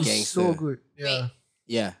 that It is was gangster. so good. Yeah. Wait.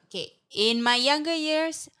 Yeah. Okay. In my younger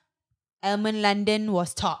years, Almond London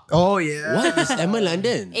was top. Oh yeah. What is Emma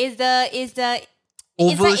London? Is the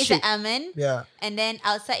Oval inside is the shape. almond Yeah. and then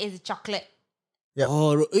outside is the chocolate Yep.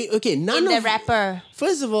 Oh, okay. None in the of wrapper.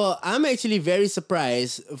 First of all, I'm actually very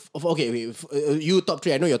surprised. You top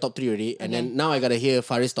 3. I know your top 3 already. And then now I gotta hear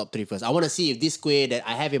Faris' top 3 first. I want to see if this kuih that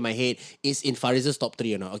I have in my head is in Faris' top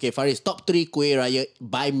 3 or not. Okay, Faris, top 3 kuih raya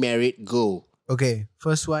by merit, go. Okay,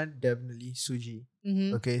 first one definitely suji.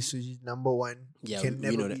 Mm-hmm. Okay, suji number 1. Yeah, Can we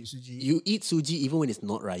never know that. beat suji. You eat suji even when it's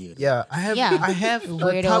not raya. Yeah, I have Yeah. I have a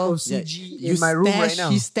Weirdo. tub of Yeah, suji you in my room right now.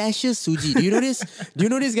 He stashes suji. Do you know this? Do you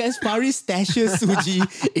know this, guys? Faris stashes suji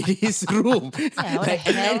in his room. Yeah, what the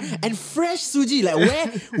hell? And fresh suji. Like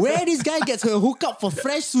where this guy gets her hookup for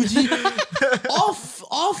fresh suji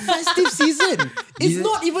off festive season. It's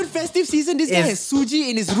not even festive season. This guy has suji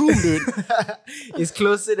in his room, dude. It's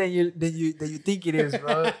closer than you think it is,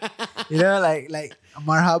 bro. You know, like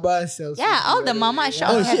Marhaba sells. Yeah, suji, all the right? mama Yeah.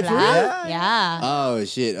 shops Oh, have shit, for lah. real? Yeah. Oh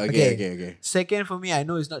shit. Okay. Second for me, I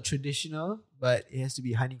know it's not traditional, but it has to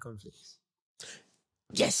be honey cornflakes.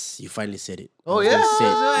 Yes, you finally said it. Oh, I was gonna yeah. say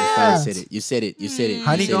it. You Yeah. finally said it. You said it. You said it.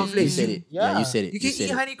 Honey you said cornflakes. It. You said it. Yeah, you said it. You can said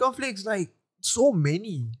eat it. honey cornflakes like so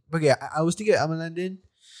many. Okay, I was thinking Almond London.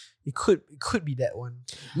 It could be that one.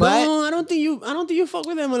 But No, I don't think you fuck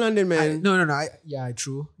with Emma London, man. no.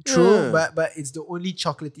 True. Yeah. But it's the only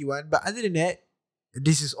chocolatey one. But other than that,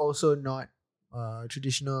 this is also not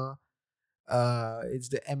traditional. It's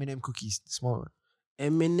the M&M cookies, the small one.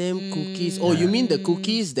 M&M cookies. Oh, you mean the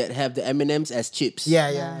cookies that have the M&Ms as chips?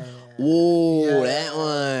 Yeah. Whoa, Yeah. that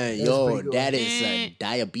one. That's Yo, pretty good. that is a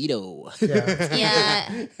diabeto. Yeah.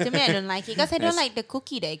 Yeah. To me, I don't like it because I don't That's- like the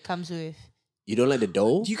cookie that it comes with. You don't like the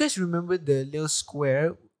dough? Do you guys remember the little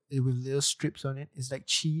square with little strips on it? It's like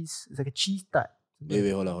cheese. It's like a cheese tart. Wait,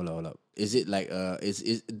 hold up. Is it like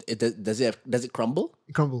does it crumble?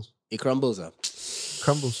 It crumbles. It crumbles,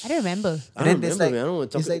 Crumbles. I don't remember. I And then don't there's remember, like man. I don't know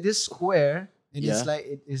what it's like this square, and Yeah.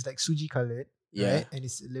 it's like suji colored, Yeah. right? And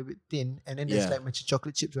it's a little bit thin, and then there's Yeah. like much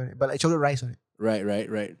chocolate chips on it, but like chocolate rice on it. Right.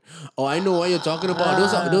 Oh, I know what you're talking about.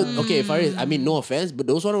 Those okay, Faris. I mean, no offense, but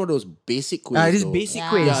those one of those basic quiz. This though. basic Yeah.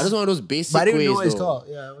 quiz. Yeah, those one of those basic but I didn't quiz. know what it's though.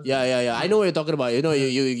 called. Yeah. I know what you're talking about. You know,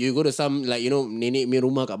 you go to some like nenek mi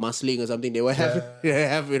rumah kat Marsiling or something. They will have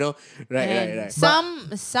have right.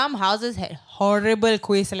 Some houses had horrible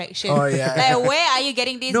quiz selection. Oh, yeah. Like, where are you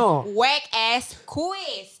getting this No. whack ass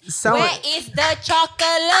quiz? Some- Where is the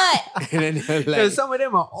chocolate? And then they're Because like, some of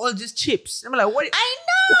them are all just chips. I'm like, what? I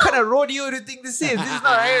know. What kind of rodeo do you think this safe. This is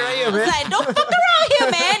not Hari Raya, man. Like, don't fuck around here,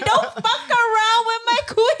 man. Don't fuck around with my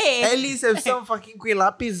kuih. At least have some fucking kuih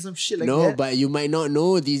lapis or some shit like No, that. but you might not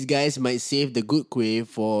know these guys might save the good kuih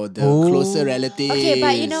for the closer relatives. Okay,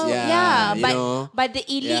 but you but the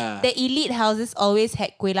elite houses always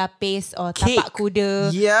had kuih lapis or Cake. tapak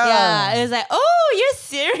kuda. Yeah. It was like, oh, you're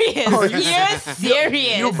serious. You're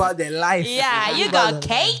serious. You bought that life. Yeah, you got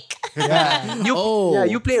cake. Yeah.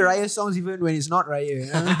 You play Raya songs even when it's not Raya.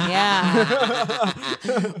 Yeah.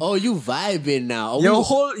 Oh, you vibing now. Your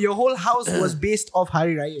whole house was based off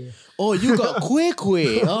Hari Raya. Oh, you got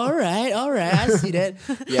kuih. All right. I see that.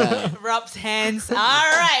 Yeah. Rob's hands. All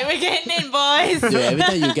right, we're getting in, boys. Dude, every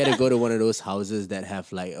time you get to go to one of those houses that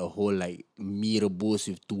have like a whole like mee rebus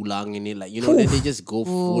with tulang in it, like, you know, then they just go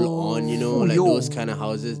full on, you know, like those kind of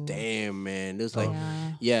houses. Damn, man. Those like,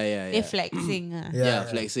 yeah. They're flexing. Yeah,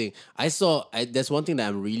 flexing. There's one thing that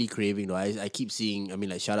I'm really craving though. I keep seeing, I mean,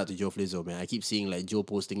 like, shout out to Joe Flizzo, man. I keep seeing like Joe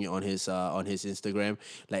posting it on his Instagram,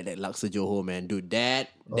 like that Laksa Johor, man. Dude, that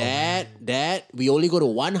we only go to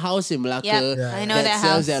one house in Malacca I know that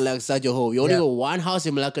sells house. that Laksa Johor. We only go one house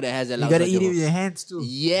in Malacca that has that Laksa Johor. You gotta eat it with your hands too.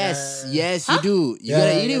 Yes, you do. You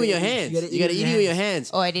gotta eat it with your hands. You gotta eat it with your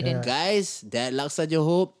hands. Oh, I didn't. Guys, that Laksa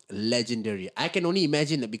Johor, legendary. I can only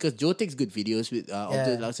imagine that because Joe takes good videos with of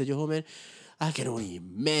the Laksa Johor, man. I can only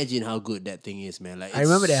imagine how good that thing is, man. Like, I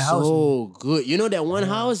remember that house, so good. You know that one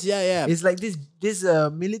house? Yeah. It's like this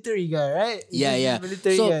military guy, right? Yeah.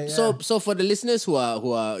 Military guy, So for the listeners who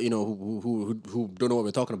are you know who don't know what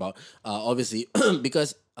we're talking about, obviously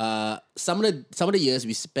because some of the years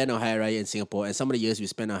we spent on Hari Raya in Singapore and some of the years we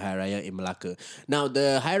spent on Hari Raya in Malacca. Now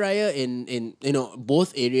the Hari Raya in you know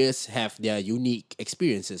both areas have their unique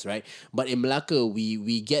experiences, right? But in Malacca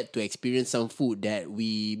we get to experience some food that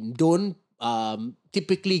we don't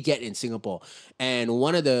typically get in Singapore. And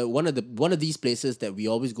one of these places that we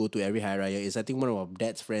always go to every Hari Raya is, I think, one of our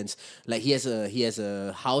dad's friends. Like, he has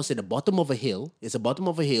a house at the bottom of a hill. It's the bottom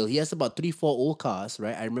of a hill. He has about 3-4 old cars,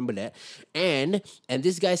 right? I remember that. And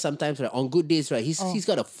this guy sometimes, right, on good days, right, he's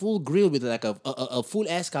got a full grill with like a full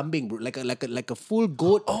ass kambing, bro, like a full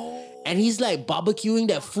goat. And he's like barbecuing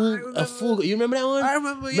that full. You remember that one? I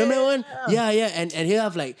remember. Remember that one? Yeah. And he'll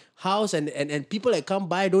have like house and people that come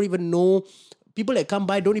by don't even know. People that come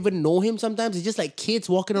by don't even know him sometimes. It's just like kids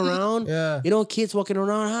walking around. Yeah. You know, kids walking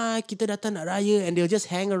around. Hi, kita datang nak raya. And they'll just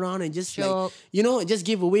hang around and just like, you know, just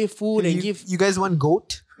give away food and give. You guys want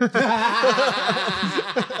goat?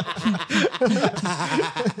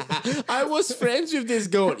 I was friends with this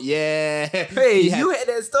goat. Yeah. Hey, you had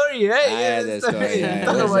that story, right? I had that story. Yeah.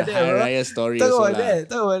 Talk about that, bro. Hari Raya story. Talk also about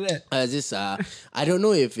lah. that. I don't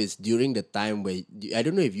know if it's during the time where I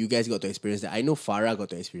don't know if you guys got to experience that. I know Farah got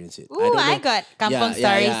to experience it. Ooh, I got kampung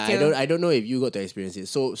stories too. I don't know if you got to experience it.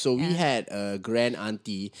 So we had a grand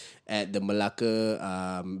auntie at the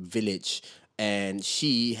Malacca village. And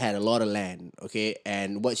she had a lot of land, okay?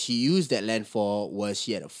 And what she used that land for was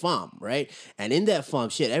she had a farm, right? And in that farm,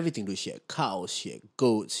 she had everything. She had cows, she had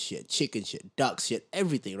goats, she had chickens, she had ducks, she had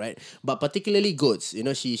everything, right? But particularly goats. You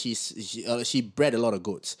know, she bred a lot of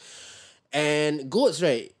goats. And goats,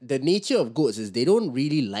 right? The nature of goats is they don't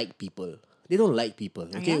really like people. They don't like people.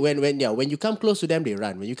 Okay, when you come close to them, they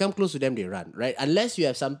run. When you come close to them, they run. Right? Unless you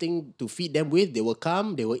have something to feed them with, they will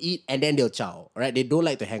come, they will eat, and then they'll chow. Right? They don't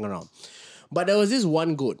like to hang around. But there was this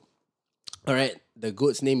one goat. All right, the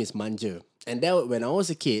goat's name is Manja. And that when I was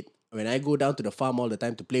a kid, when I go down to the farm all the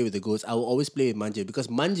time to play with the goats, I will always play with Manja because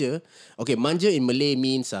Manja in Malay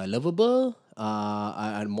means lovable,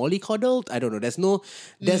 mollycoddled. I don't know. There's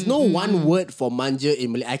no one word for Manja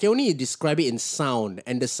in Malay. I can only describe it in sound,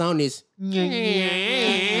 and the sound is.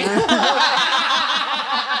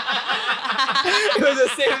 It was the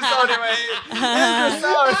same sound in my head. That's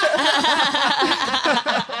the sound.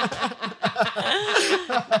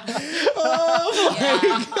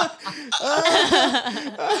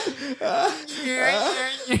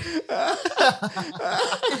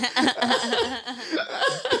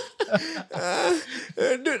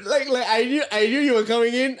 Dude, like I knew you were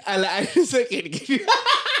coming in. I just like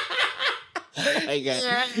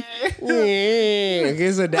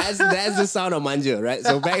okay, so that's the sound of Manja, right?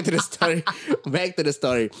 So back to the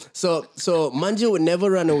story. So Manja would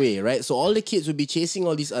never run away, right? So all the kids would be chasing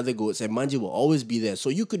all these other goats, and Manja will always be there. So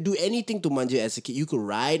you could do anything to Manja as a kid. You could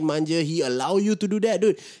ride Manja. He allow you to do that,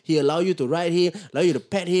 dude. He allow you to ride him, allow you to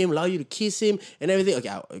pet him, allow you to kiss him, and everything.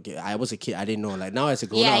 Okay, I was a kid. I didn't know. Like now as a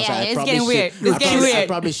grown up, I probably getting weird. I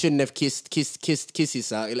probably shouldn't have kissed his.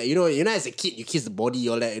 Like you know, as a kid, you kiss the body,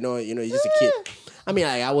 all that. You know, you're just a kid. I mean,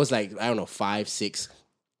 I was like, I don't know, 5, 6.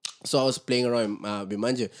 So I was playing around with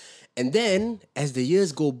Manja. And then, as the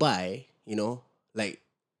years go by, you know, like,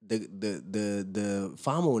 the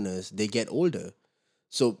farm owners, they get older.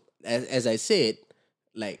 So as I said,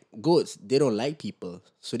 like goats, they don't like people.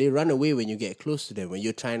 So they run away when you get close to them, when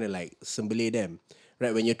you're trying to like sembelih them.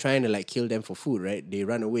 Right? When you're trying to like kill them for food, right? They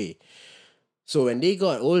run away. So when they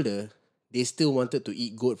got older, they still wanted to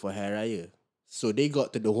eat goat for Hari Raya. So they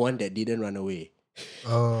got to the one that didn't run away.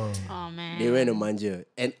 Oh. Oh man. They went to manja.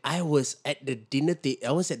 And I was at the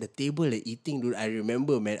I was at the table and eating, dude. I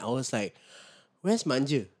remember, man. I was like, where's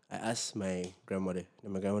manja? I asked my grandmother.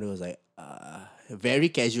 And my grandmother was like, very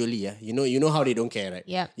casually, yeah. You know how they don't care, right?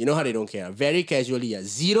 Yeah. You know how they don't care. Very casually, yeah.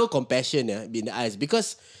 Zero compassion, yeah, in the eyes.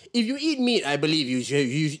 Because if you eat meat, I believe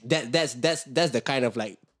that's the kind of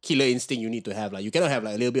like killer instinct you need to have. Like you cannot have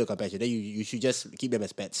like a little bit of compassion. Then you should just keep them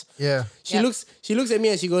as pets. Yeah. She looks at me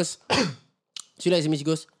and she goes, she looks at me, she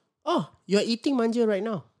goes, oh, you're eating manja right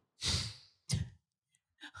now.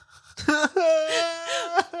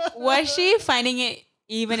 Was she finding it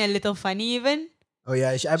even a little funny even? Oh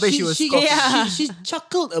yeah, I bet she was scoffing. Yeah. She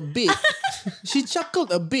chuckled a bit. She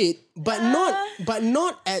chuckled a bit, but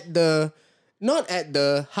not at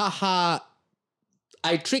the haha,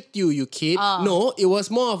 I tricked you, you kid. Oh. No, it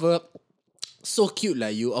was more of a so cute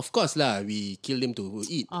lah. You of course lah. We killed him to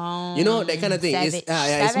eat. Oh, You know that kind of thing.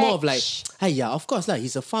 It's more of like, savage. yeah, of course lah.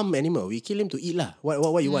 He's a farm animal. We kill him to eat lah.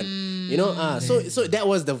 What you want? You know. So that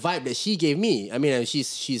was the vibe that she gave me. I mean, she's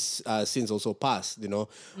since also passed. You know.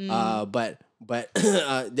 But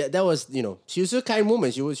that was, you know, she was a kind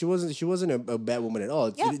woman. She wasn't a bad woman at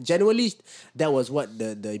all. Yeah. Genuinely, that was what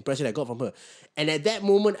the impression I got from her. And at that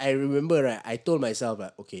moment, I remember, right, I told myself,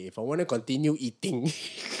 like, okay, if I want to continue eating,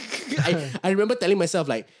 I remember telling myself,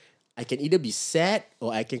 like, I can either be sad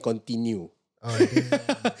or I can continue. Oh,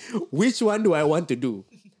 yeah. Which one do I want to do?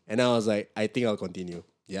 And I was like, I think I'll continue.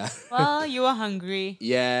 Yeah. Well, you were hungry.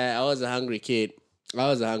 Yeah, I was a hungry kid.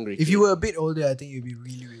 If you were a bit older, I think you'd be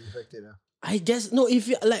really, really affected. I guess no.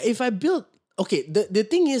 If I built, okay. The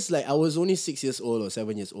thing is, like, I was only 6 years old or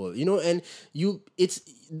 7 years old, you know, and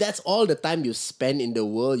that's all the time you spend in the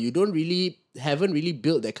world. You haven't really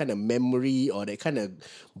built that kind of memory or that kind of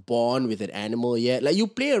bond with an animal yet. Like you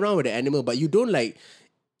play around with the animal, but you don't like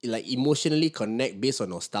emotionally connect based on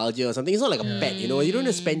nostalgia or something. It's not like a pet, you know. You don't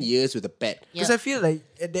have to spend years with a pet. Because I feel like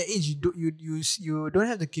at that age you don't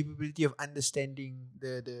have the capability of understanding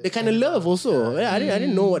the kind of love also. Yeah, I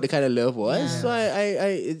didn't know what the kind of love was. So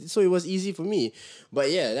so it was easy for me. But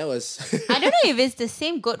yeah, that was I don't know if it's the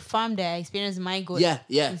same goat farm that I experienced my goat. yeah.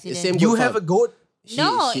 incident. Same You goat have farm. a goat? I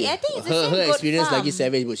think it's the same her goat experience farm. like it's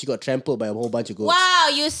savage, but she got trampled by a whole bunch of goats. Wow,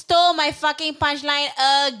 you stole my fucking punchline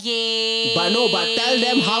again. But tell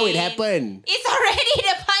them how it happened. It's already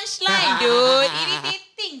the punchline, dude.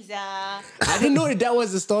 Irritating, I didn't know that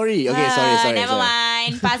was the story. Okay, sorry. Never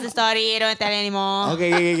mind. Pass the story. Don't tell anymore.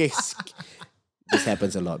 Okay. This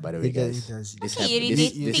happens a lot, by the way, It does, guys. it does. This, Okay, hap-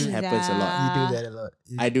 this, irritating, this happens a lot. You do that a lot.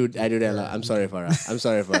 I do that a lot. I'm sorry, Farah.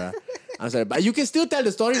 I'm sorry. But you can still tell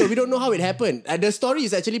the story, but we don't know how it happened. The story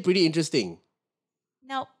is actually pretty interesting.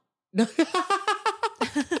 Nope. Never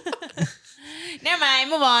mind.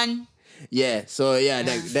 Move on. Yeah, so yeah,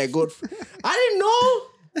 that goat. I didn't know.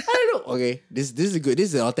 Okay, this is good. This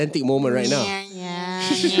is an authentic moment right now. Yeah.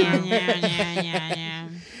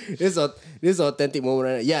 This is an authentic moment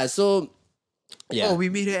right now. Yeah, so yeah. Oh, we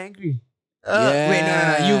made her angry. Yeah. Wait,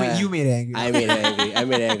 no. You made her angry. I made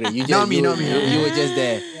her angry. You just, Not me. You were just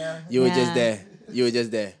there. You were just Yeah. there. You were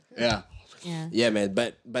just there. Yeah. Yeah. Yeah, man.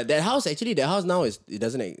 But that house now it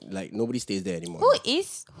doesn't like nobody stays there anymore. Who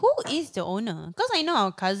is the owner? Because I know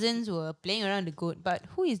our cousins were playing around the goat, but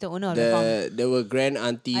who is the owner of the farm? There were grand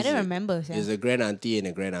aunties. I don't remember. There's a grand auntie and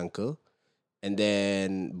a grand uncle. And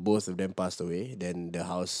then both of them passed away. Then the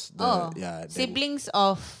house Siblings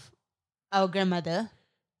of our grandmother.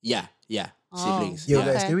 Yeah. Siblings. Yo,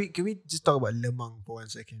 yeah. guys, can we just talk about lemang for 1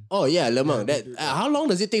 second? Oh yeah, lemang. Yeah, That how long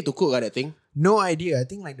does it take to cook that thing? No idea. I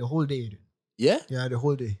think like the whole day. Yeah? Yeah, the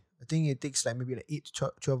whole day. I think it takes like maybe like 8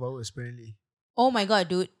 to 12 hours apparently. Oh my god,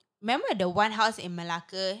 dude. Remember the one house in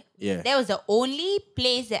Malacca? Yeah. That was the only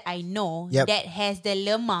place that I know Yep. that has the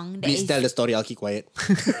lemang. That Please is, tell the story, I'll keep quiet.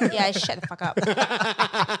 Yeah, shut the fuck up. The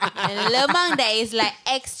lemang that is like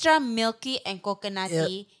extra milky and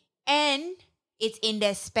coconutty. And it's in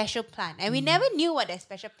their special plant. And we never knew what their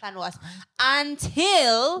special plant was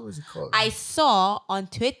until What was it called? I saw on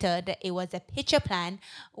Twitter that it was a pitcher plant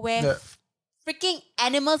where Yeah. freaking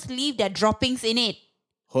animals leave their droppings in it.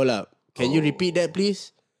 Hold up. Can you repeat that,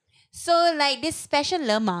 please? So like this special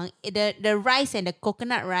lemang, the rice and the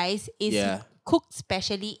coconut rice is Yeah. cooked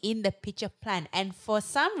specially in the pitcher plant. And for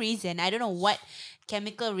some reason, I don't know what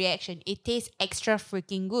chemical reaction, it tastes extra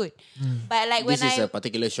freaking good. But like when This is I a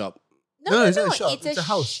particular shop. No, it's not a shop. It's a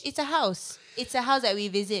house. It's a house. It's a house that we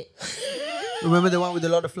visit. Remember the one with a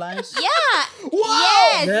lot of flies? Yeah. Wow!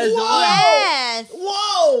 Yes. There's the one. Yes.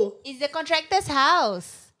 Whoa! It's the contractor's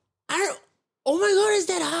house. Oh my god, is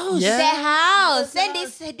that house? Yeah. Their house.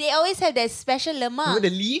 Then they always have that special lemang. Remember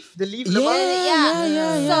the leaf? The leaf?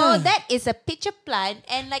 Yeah. So that is a pitcher plant,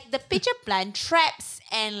 and like the pitcher plant traps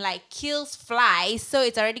and like kills flies, so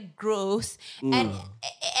it's already gross. And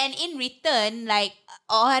in return, like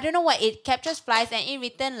I don't know what, it captures flies, and in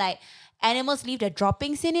return, like animals leave their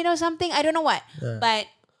droppings in it or something. I don't know what, but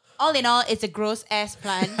all in all, it's a gross ass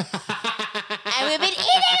plant, and we've been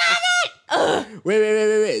eating on it. Ugh.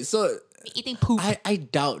 Wait. So Eating poop. I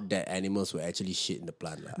doubt that animals will actually shit in the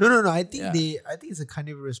plant. No. I think I think it's a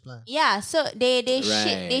carnivorous plant. Yeah, so they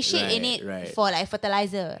Right, shit in it right. for like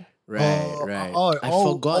fertilizer. Right. I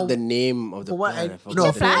forgot the name of the what plant. I- I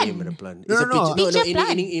forgot the plant? name of the plant. No, no. Pitcher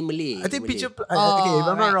plant. In Malay. I think Malay. pitcher plant. Okay, if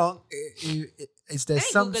I'm not right. wrong, there's Let me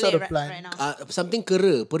some Google sort it of plant. right now. Something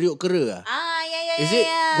kera, periuk kera. Yeah. Is it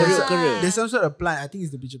periuk kera? There's some sort of plant. I think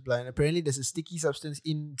it's the pitcher plant. Apparently, there's a sticky substance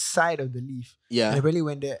inside of the leaf. Yeah. And apparently,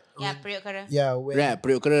 when Periuk kera. Right,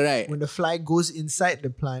 periuk kera, right? when the fly goes inside the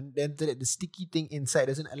plant, then the sticky thing inside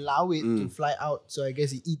doesn't allow it to fly out. So I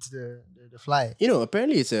guess it eats the fly. You know,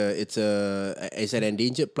 apparently it's an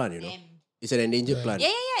endangered plant. You know, it's an endangered plant.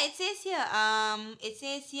 Yeah. It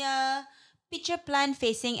says here, pitcher plant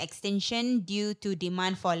facing extinction due to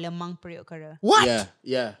demand for lemang periuk kera. What?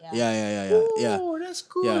 Yeah. Oh, that's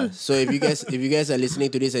cool. Yeah. So if you guys are listening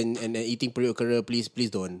to this and eating periuk kera, please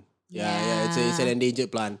don't. Yeah. It's an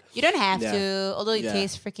endangered plant. You don't have Yeah. to, although it Yeah.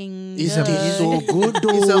 tastes freaking It good. tastes so good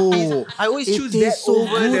It's though. I always It choose tastes that so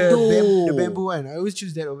over good, the though. bamboo one. I always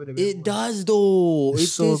choose that over the bamboo It one. does though. It's It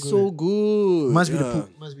so tastes so good. Must be the Yeah. poop.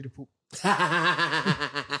 Must be the poop.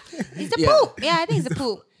 It's the Yeah. poop. Yeah, I think it's the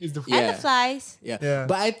poop. It's the poop. And Yeah. the flies. Yeah.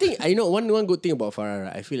 But I think one good thing about Farah,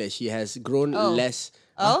 right? I feel like she has grown less.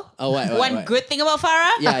 Oh? What? One good thing about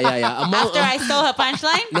Farah? Yeah. After I stole her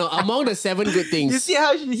punchline? No, among the 7 good things. You see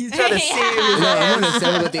how he's trying to say Yeah. it? No, among the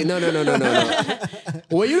 7 good things. No.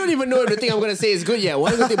 Well, you don't even know if the thing I'm going to say is good yet.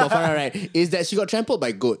 One good thing about Farah, right, is that she got trampled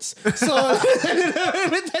by goats. So,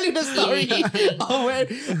 let me tell you the story. Oh, man.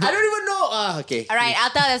 I don't even know. Okay. All right,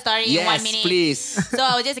 I'll tell the story in 1 minute. Please. So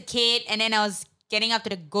I was just a kid, and then I was getting up to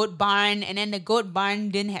the goat barn, and then the goat barn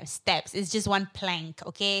didn't have steps. It's just one plank,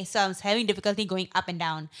 okay? So I was having difficulty going up and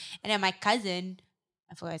down. And then my cousin,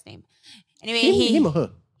 I forgot his name. Anyway, Him or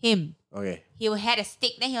her? him. Okay. He had a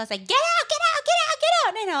stick. Then he was like, get out.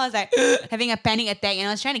 Then I was like having a panic attack, and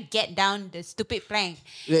I was trying to get down the stupid plank.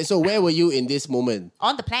 So where were you in this moment?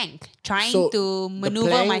 On the plank, trying So to the maneuver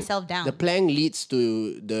plank- myself down. The plank leads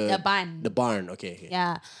to the barn. The barn. Okay.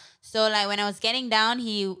 Yeah. So like when I was getting down,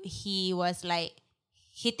 he was like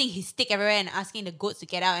hitting his stick everywhere and asking the goats to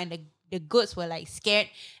get out, and the goats were like scared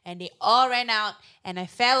and they all ran out, and I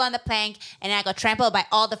fell on the plank and I got trampled by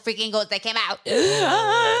all the freaking goats that came out.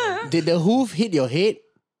 Did the hoof hit your head?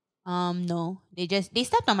 No. They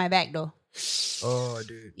stepped on my back though. Oh,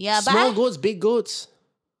 dude. Yeah, but Small goats, big goats.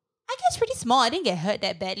 I guess pretty small. I didn't get hurt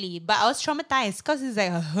that badly, but I was traumatized because it's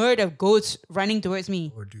like a herd of goats running towards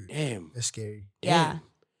me. Oh, dude. Damn. That's scary. Yeah.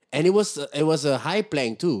 And it was a high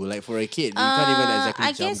plank too. Like for a kid, you can't even exactly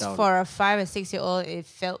I jump guess down. for a 5 or 6 year old, it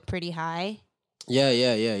felt pretty high. Yeah.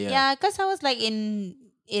 Yeah, because I was like in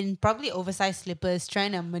probably oversized slippers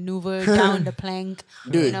trying to maneuver down the plank.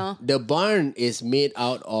 Dude, You know? the barn is made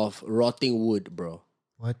out of rotting wood, bro.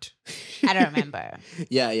 What? I don't remember.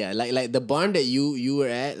 Yeah. Like the barn that you were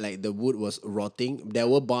at, like the wood was rotting. There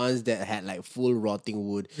were barns that had like full rotting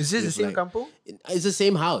wood. Is this the with, same like- kampung? It's the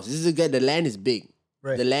same house. This is a guy. The land is big.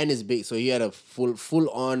 Right. The land is big, so he had a full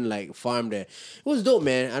on like farm there. It was dope,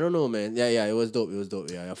 man. I don't know, man. Yeah, it was dope.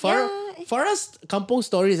 Yeah. Farah's kampung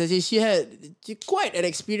stories, actually, she had quite an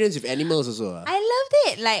experience with animals also. I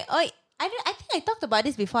loved it. Like, I think I talked about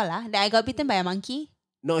this before lah. That I got bitten by a monkey.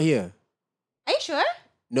 Not here. Are you sure?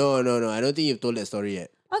 No. I don't think you've told that story yet.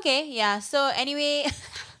 Okay, yeah. So anyway,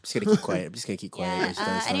 Just gonna keep quiet. Just gonna keep quiet. yeah. when she tells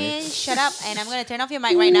the story. Anyway, shut up, and I'm gonna turn off your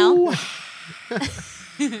mic right now.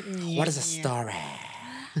 What is the story?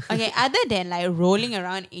 Okay, other than like rolling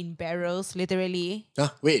around in barrels, literally.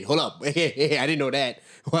 Wait, hold up. Hey, I didn't know that.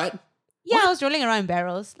 What? Yeah, I was rolling around in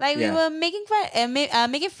barrels. Like we Yeah. were making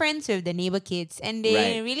friends with the neighbor kids, and they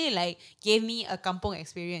Right. really like gave me a kampung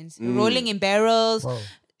experience. Rolling in barrels, Wow.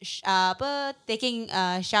 taking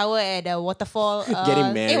a shower at a waterfall.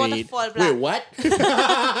 Getting married. Waterfall, blah. Wait, what?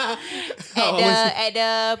 at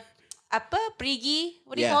the perigi?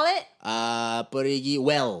 What do you call it? Perigi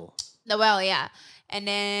well. The well, yeah. And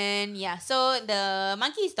then so the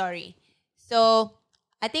monkey story. So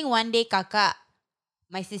I think one day kakak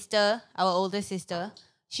my sister, our older sister,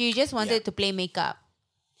 she just wanted to play makeup.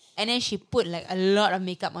 And then she put like a lot of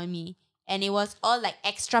makeup on me. And it was all like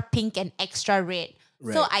extra pink and extra red.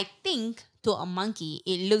 Right. So I think to a monkey,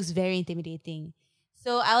 it looks very intimidating.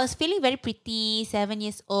 So I was feeling very pretty, 7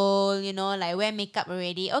 years old, you know, like wear makeup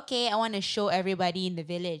already. Okay, I want to show everybody in the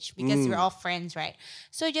village because we're all friends, right?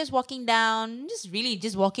 So just walking down,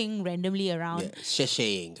 just walking randomly around. Yeah.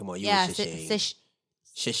 Sashaying. Come on, you Yeah, were sashaying.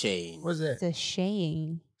 Sashaying. What's that?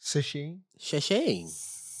 Sashaying. Sashaying? Sashaying.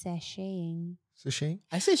 Sashaying. Sashaying?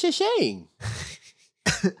 I said sashaying.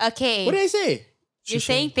 Okay. What did I say? You're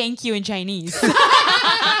saying thank you in Chinese.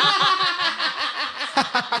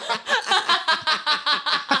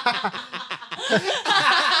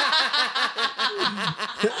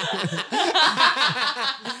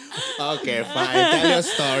 Okay, fine. Tell your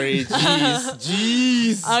story.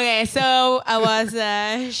 Jeez. Okay, so I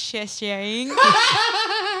was sharing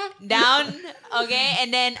down. Okay,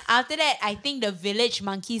 and then after that, I think the village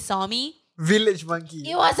monkey saw me. Village monkey.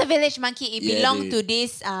 It was a village monkey. It Yeah, belonged dude. to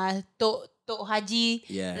this Tok Haji,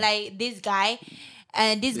 Yeah. like this guy.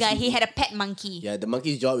 And this guy, he had a pet monkey. Yeah, the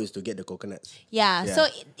monkey's job is to get the coconuts. Yeah, Yeah. so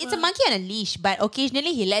it's a monkey on a leash, but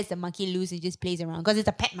occasionally he lets the monkey loose and just plays around because it's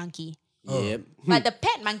a pet monkey. Yep. But the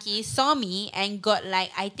pet monkey saw me and got like,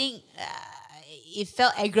 I think it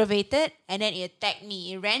felt aggravated and then it attacked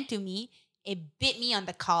me. It ran to me. It bit me on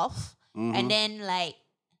the calf. And then like,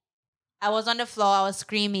 I was on the floor, I was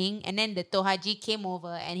screaming. And then the Tohaji came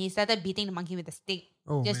over and he started beating the monkey with a stick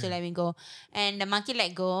to let me go. And the monkey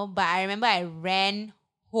let go. But I remember I ran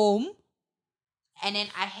home. And then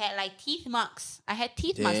I had like teeth marks. I had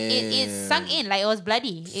teeth marks. It sunk in like it was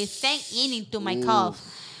bloody. It sank in into my calf.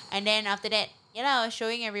 And then after that, I was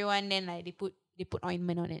showing everyone. Then like they put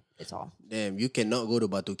ointment on it. That's all. Damn, you cannot go to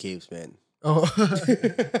Batu Caves, man. Oh.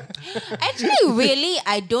 Actually, really,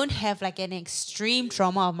 I don't have like an extreme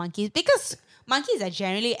trauma of monkeys because monkeys are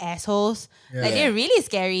generally assholes. Like they're really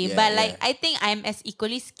scary. Yeah, but like yeah. I think I'm as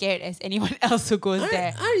equally scared as anyone else who goes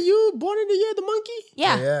there. Are you born in the year of the monkey?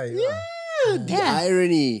 Yeah. Yeah. The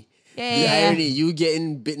irony. Yeah, The yeah. irony. You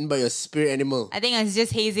getting bitten by your spirit animal. I think I was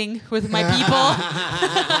just hazing with my people.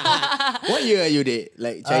 What year are you there?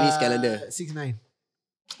 Like Chinese calendar? 6'9".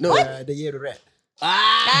 No. The year of the rat. Nah.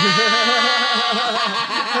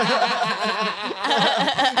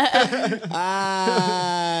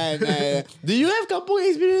 Do you have kampung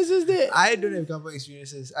experiences there? I don't have kampung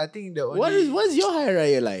experiences. I think the only What's your Hari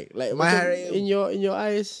Raya like? Like My macam Hari Raya- in your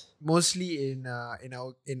eyes? mostly in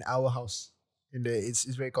our house. It's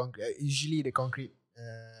very concrete. Usually the concrete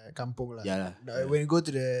kampung lah. Yeah lah. When you go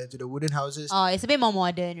to the wooden houses. Oh, it's a bit more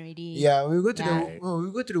modern already. Yeah, when we go to Yeah.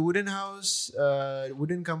 the wooden house,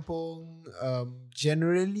 wooden kampung.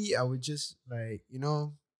 Generally, I would just like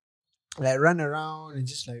like run around and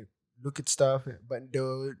just like look at stuff. But there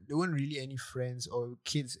weren't really any friends or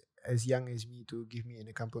kids as young as me to give me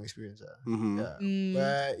any kampung experience. Mhm. Yeah, Mm.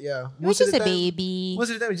 but yeah, You're most of just the a time, baby. most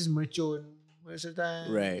of the time it's just mercon. Most of the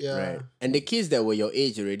time, Right, yeah. right. And the kids that were your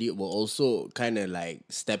age already were also kind of like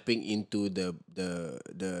stepping into the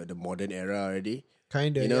modern era already.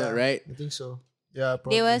 Kinda, Yeah, right? I think so. Yeah, They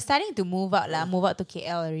probably. were starting to move out to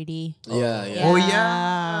KL already. Yeah. Oh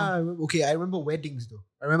yeah. Okay, I remember weddings though.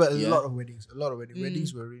 I remember a lot of weddings. A lot of weddings.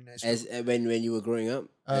 Weddings were really nice. As when you were growing up.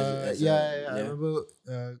 I remember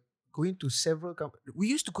going to several. We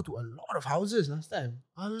used to go to a lot of houses last time.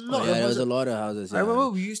 A lot of There was houses. a lot of houses. I yeah. remember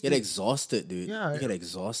we used Get to. exhausted, dude. Yeah, You get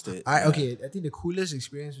exhausted. I Yeah. think the coolest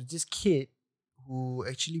experience was this kid who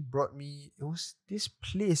actually brought me. It was this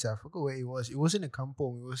place. I forgot where it was. It wasn't a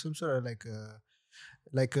kampong. It was some sort of like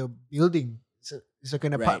a building. It's like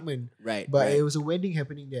an Right. apartment. Right. But right. it was a wedding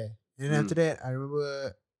happening there. And then after that, I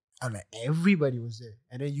remember, like everybody was there.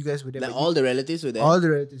 And then you guys were there. Like but all the relatives were there. all the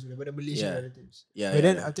relatives were there, but the Malaysian Yeah. relatives. Yeah, But yeah,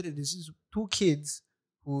 then yeah. after that, this is two kids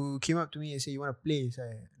who came up to me and said, "You want to play?" So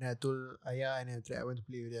and I told Ayah, and then after that, I went to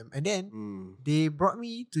play with them. And then they brought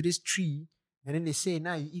me to this tree, and then they say,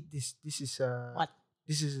 "Now you eat this. This is What?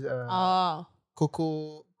 This is Oh,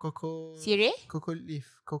 cocoa Sirih? cocoa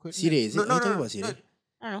leaf. Cocoa. Sirih, is it? Are you talking about sirih?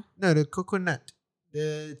 I don't know. No, the coconut,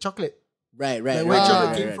 the chocolate. Right. Like where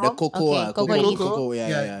chocolate came The from? cocoa. Okay, cocoa leaf. Cocoa.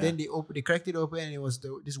 Yeah. Then they cracked it open, and it was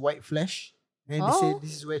this white flesh. And they said,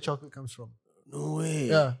 "This is where chocolate comes from." No way.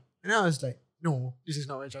 Yeah. And I was like, no, this is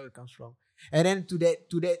not where chocolate comes from. And then to this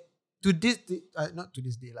day, not to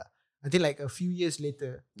this day lah. Until like a few years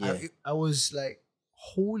later, Yeah. I was like,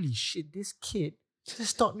 holy shit, this kid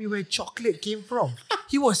just taught me where chocolate came from.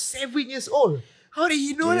 He was 7 years old. How did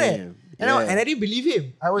he know that? And I didn't believe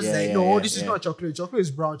him. I was like, no, this is not chocolate. Chocolate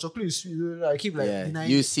is brown. Chocolate is sweet. I keep like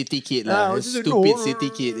denying. You city kid lah. Stupid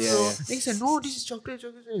city kid. He said, no, this is chocolate.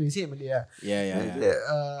 He said, Yeah.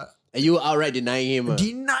 And you were outright denying him.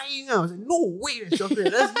 Denying him. I was like, no way that's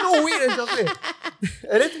chocolate. There's no way that's chocolate.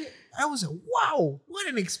 And then I was like, wow, what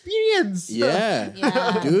an experience. Yeah.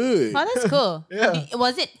 Dude. Oh, that's cool. Yeah.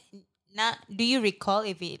 Was it not? Do you recall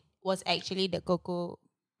if it was actually the cocoa?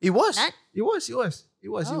 It was. Nut? It was. Oh, It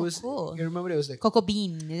was cool. I remember there was like Cocoa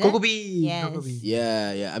bean. Is it? cocoa bean. Yes. Cocoa bean.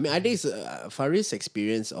 Yeah. I mean, I think Faris'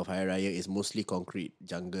 experience of Hari Raya is mostly concrete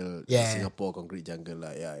jungle. Singapore concrete jungle lah.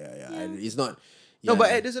 Yeah. And it's not. No, but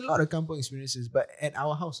there's a lot of kampung experiences. But at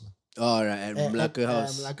our house lah. Oh, right. At Melaka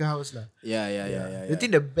house. Melaka house lah. Yeah. I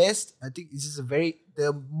think the best. I think this is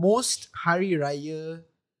the most Hari Raya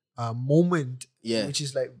moment. Yeah. Which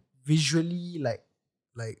is like visually like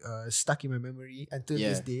stuck in my memory until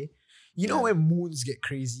this day. You know when moons get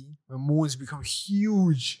crazy, when moons become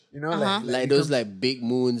huge, you know, like those like big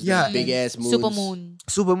moons, big ass moons,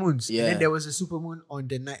 super moons. Yeah. And then there was a super moon on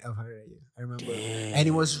the night of Hari Raya. I remember, and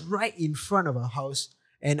it was right in front of our house,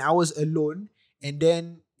 and I was alone. And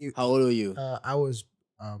then, how old were you? I was,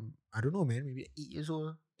 I don't know, man, maybe 8 years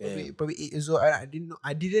old. Probably 8 years old. I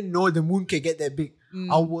didn't know the moon can get that big.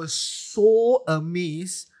 I was so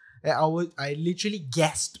amazed that I literally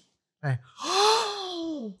gasped. Like,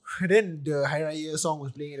 and then the Hari Raya song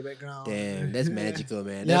was playing in the background. Damn, that's magical,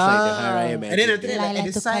 man. That's like the Hari Raya magic. And then after that,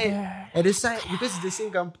 at the side, because it's the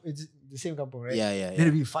same kampung, right? Yeah. Then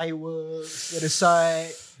there'll be fireworks at the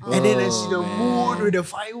side. And then I see the moon with the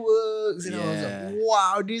fireworks. And I was like,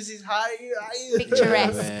 wow, this is Hari Raya.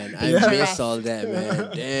 Picturesque. Man, I miss all that,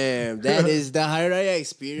 man. Damn, that is the Hari Raya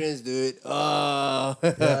experience, dude. Oh.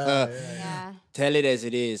 Yeah. Tell it as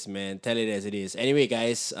it is, man. Tell it as it is. Anyway,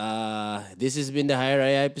 guys, this has been the Hari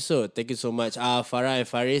Raya episode. Thank you so much. Farah and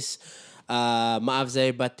Faris, maaf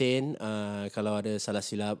zahir batin kalau ada salah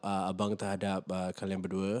silap abang terhadap kalian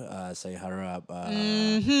berdua. Saya harap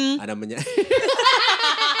anda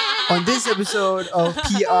on this episode of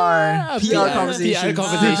PR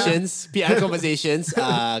conversations.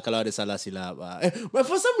 Kalau ada salah silap, but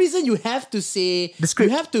for some reason you have to say the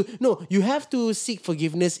script. You have to seek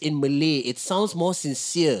forgiveness in Malay. It sounds more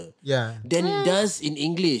sincere than it does in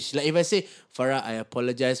English. Like if I say, Farah, I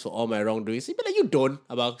apologize for all my wrongdoings, you'd be like, you don't,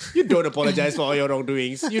 abang. You don't apologize for all your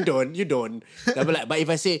wrongdoings. You don't. But if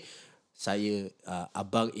I say, saya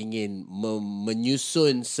abang ingin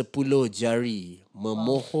menyusun 10 jari,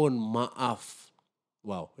 memohon maaf.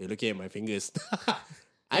 Wow, you're looking at my fingers.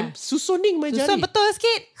 I'm susuning my jari. Susun betul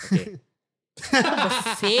sikit. Okay.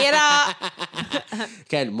 Berserak.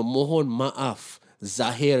 Kan, memohon maaf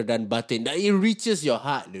zahir dan batin. That it reaches your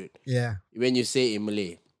heart, dude. Yeah. When you say in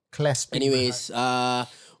Malay. Clasping. Anyways,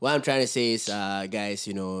 what I'm trying to say is, guys,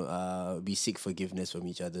 we seek forgiveness from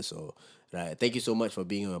each other. So, right, thank you so much for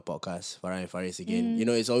being on the podcast, Farah and Faris again. You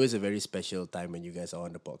know, it's always a very special time when you guys are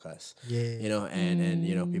on the podcast. Yeah. You know, and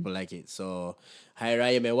people like it. So, Hari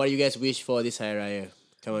Raya, man, what do you guys wish for this Hari Raya?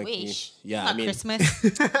 Come on, Wish. Yeah, Not Christmas.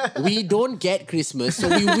 we don't get Christmas,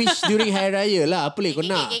 so we wish during Hari Raya lah. Apa lagi kau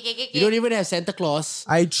nak? You don't even have Santa Claus.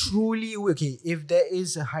 I truly, if there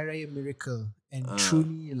is a Hari Raya miracle and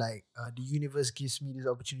truly like the universe gives me this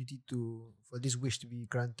opportunity for this wish to be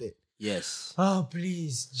granted. Yes. Oh,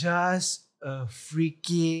 please, just a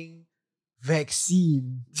freaking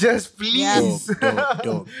vaccine. Just please.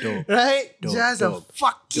 Dope. Right? Just a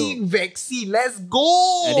fucking vaccine. Let's go.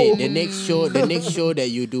 And the next show that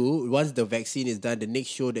you do, once the vaccine is done, the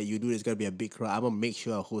next show that you do is gonna be a big crowd. I'm gonna make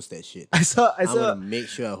sure I host that shit. I saw one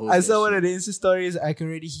of the Insta stories. I can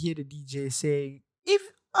already hear the DJ saying, if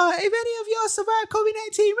any of y'all survive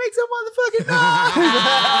COVID-19, make some motherfucking noise.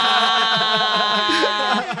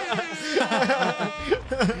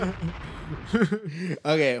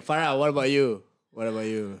 Okay, Farah, what about you?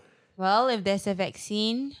 Well, if there's a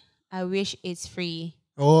vaccine, I wish it's free.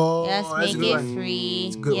 Oh, just that's make a it good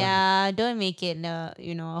free. one. Yeah, don't make it a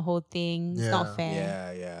whole thing. It's not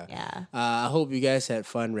fair. Yeah. I hope you guys had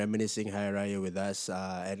fun reminiscing Hari Raya with us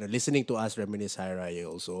and listening to us reminisce Hari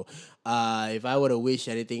Raya also. If I were to wish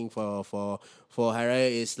anything for Hari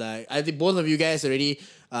Raya, is like, I think both of you guys already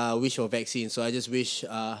wish for vaccine, so I just wish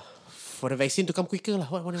for the vaccine to come quicker lah.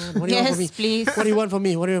 What do you want Yes, from me? please. What do you want from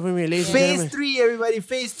me? Ladies and Phase gentlemen? 3, everybody.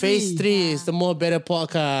 Phase 3. Phase 3 is the More Better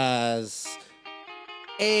podcast.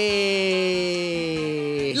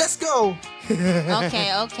 Hey, Let's go.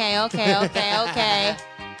 Okay.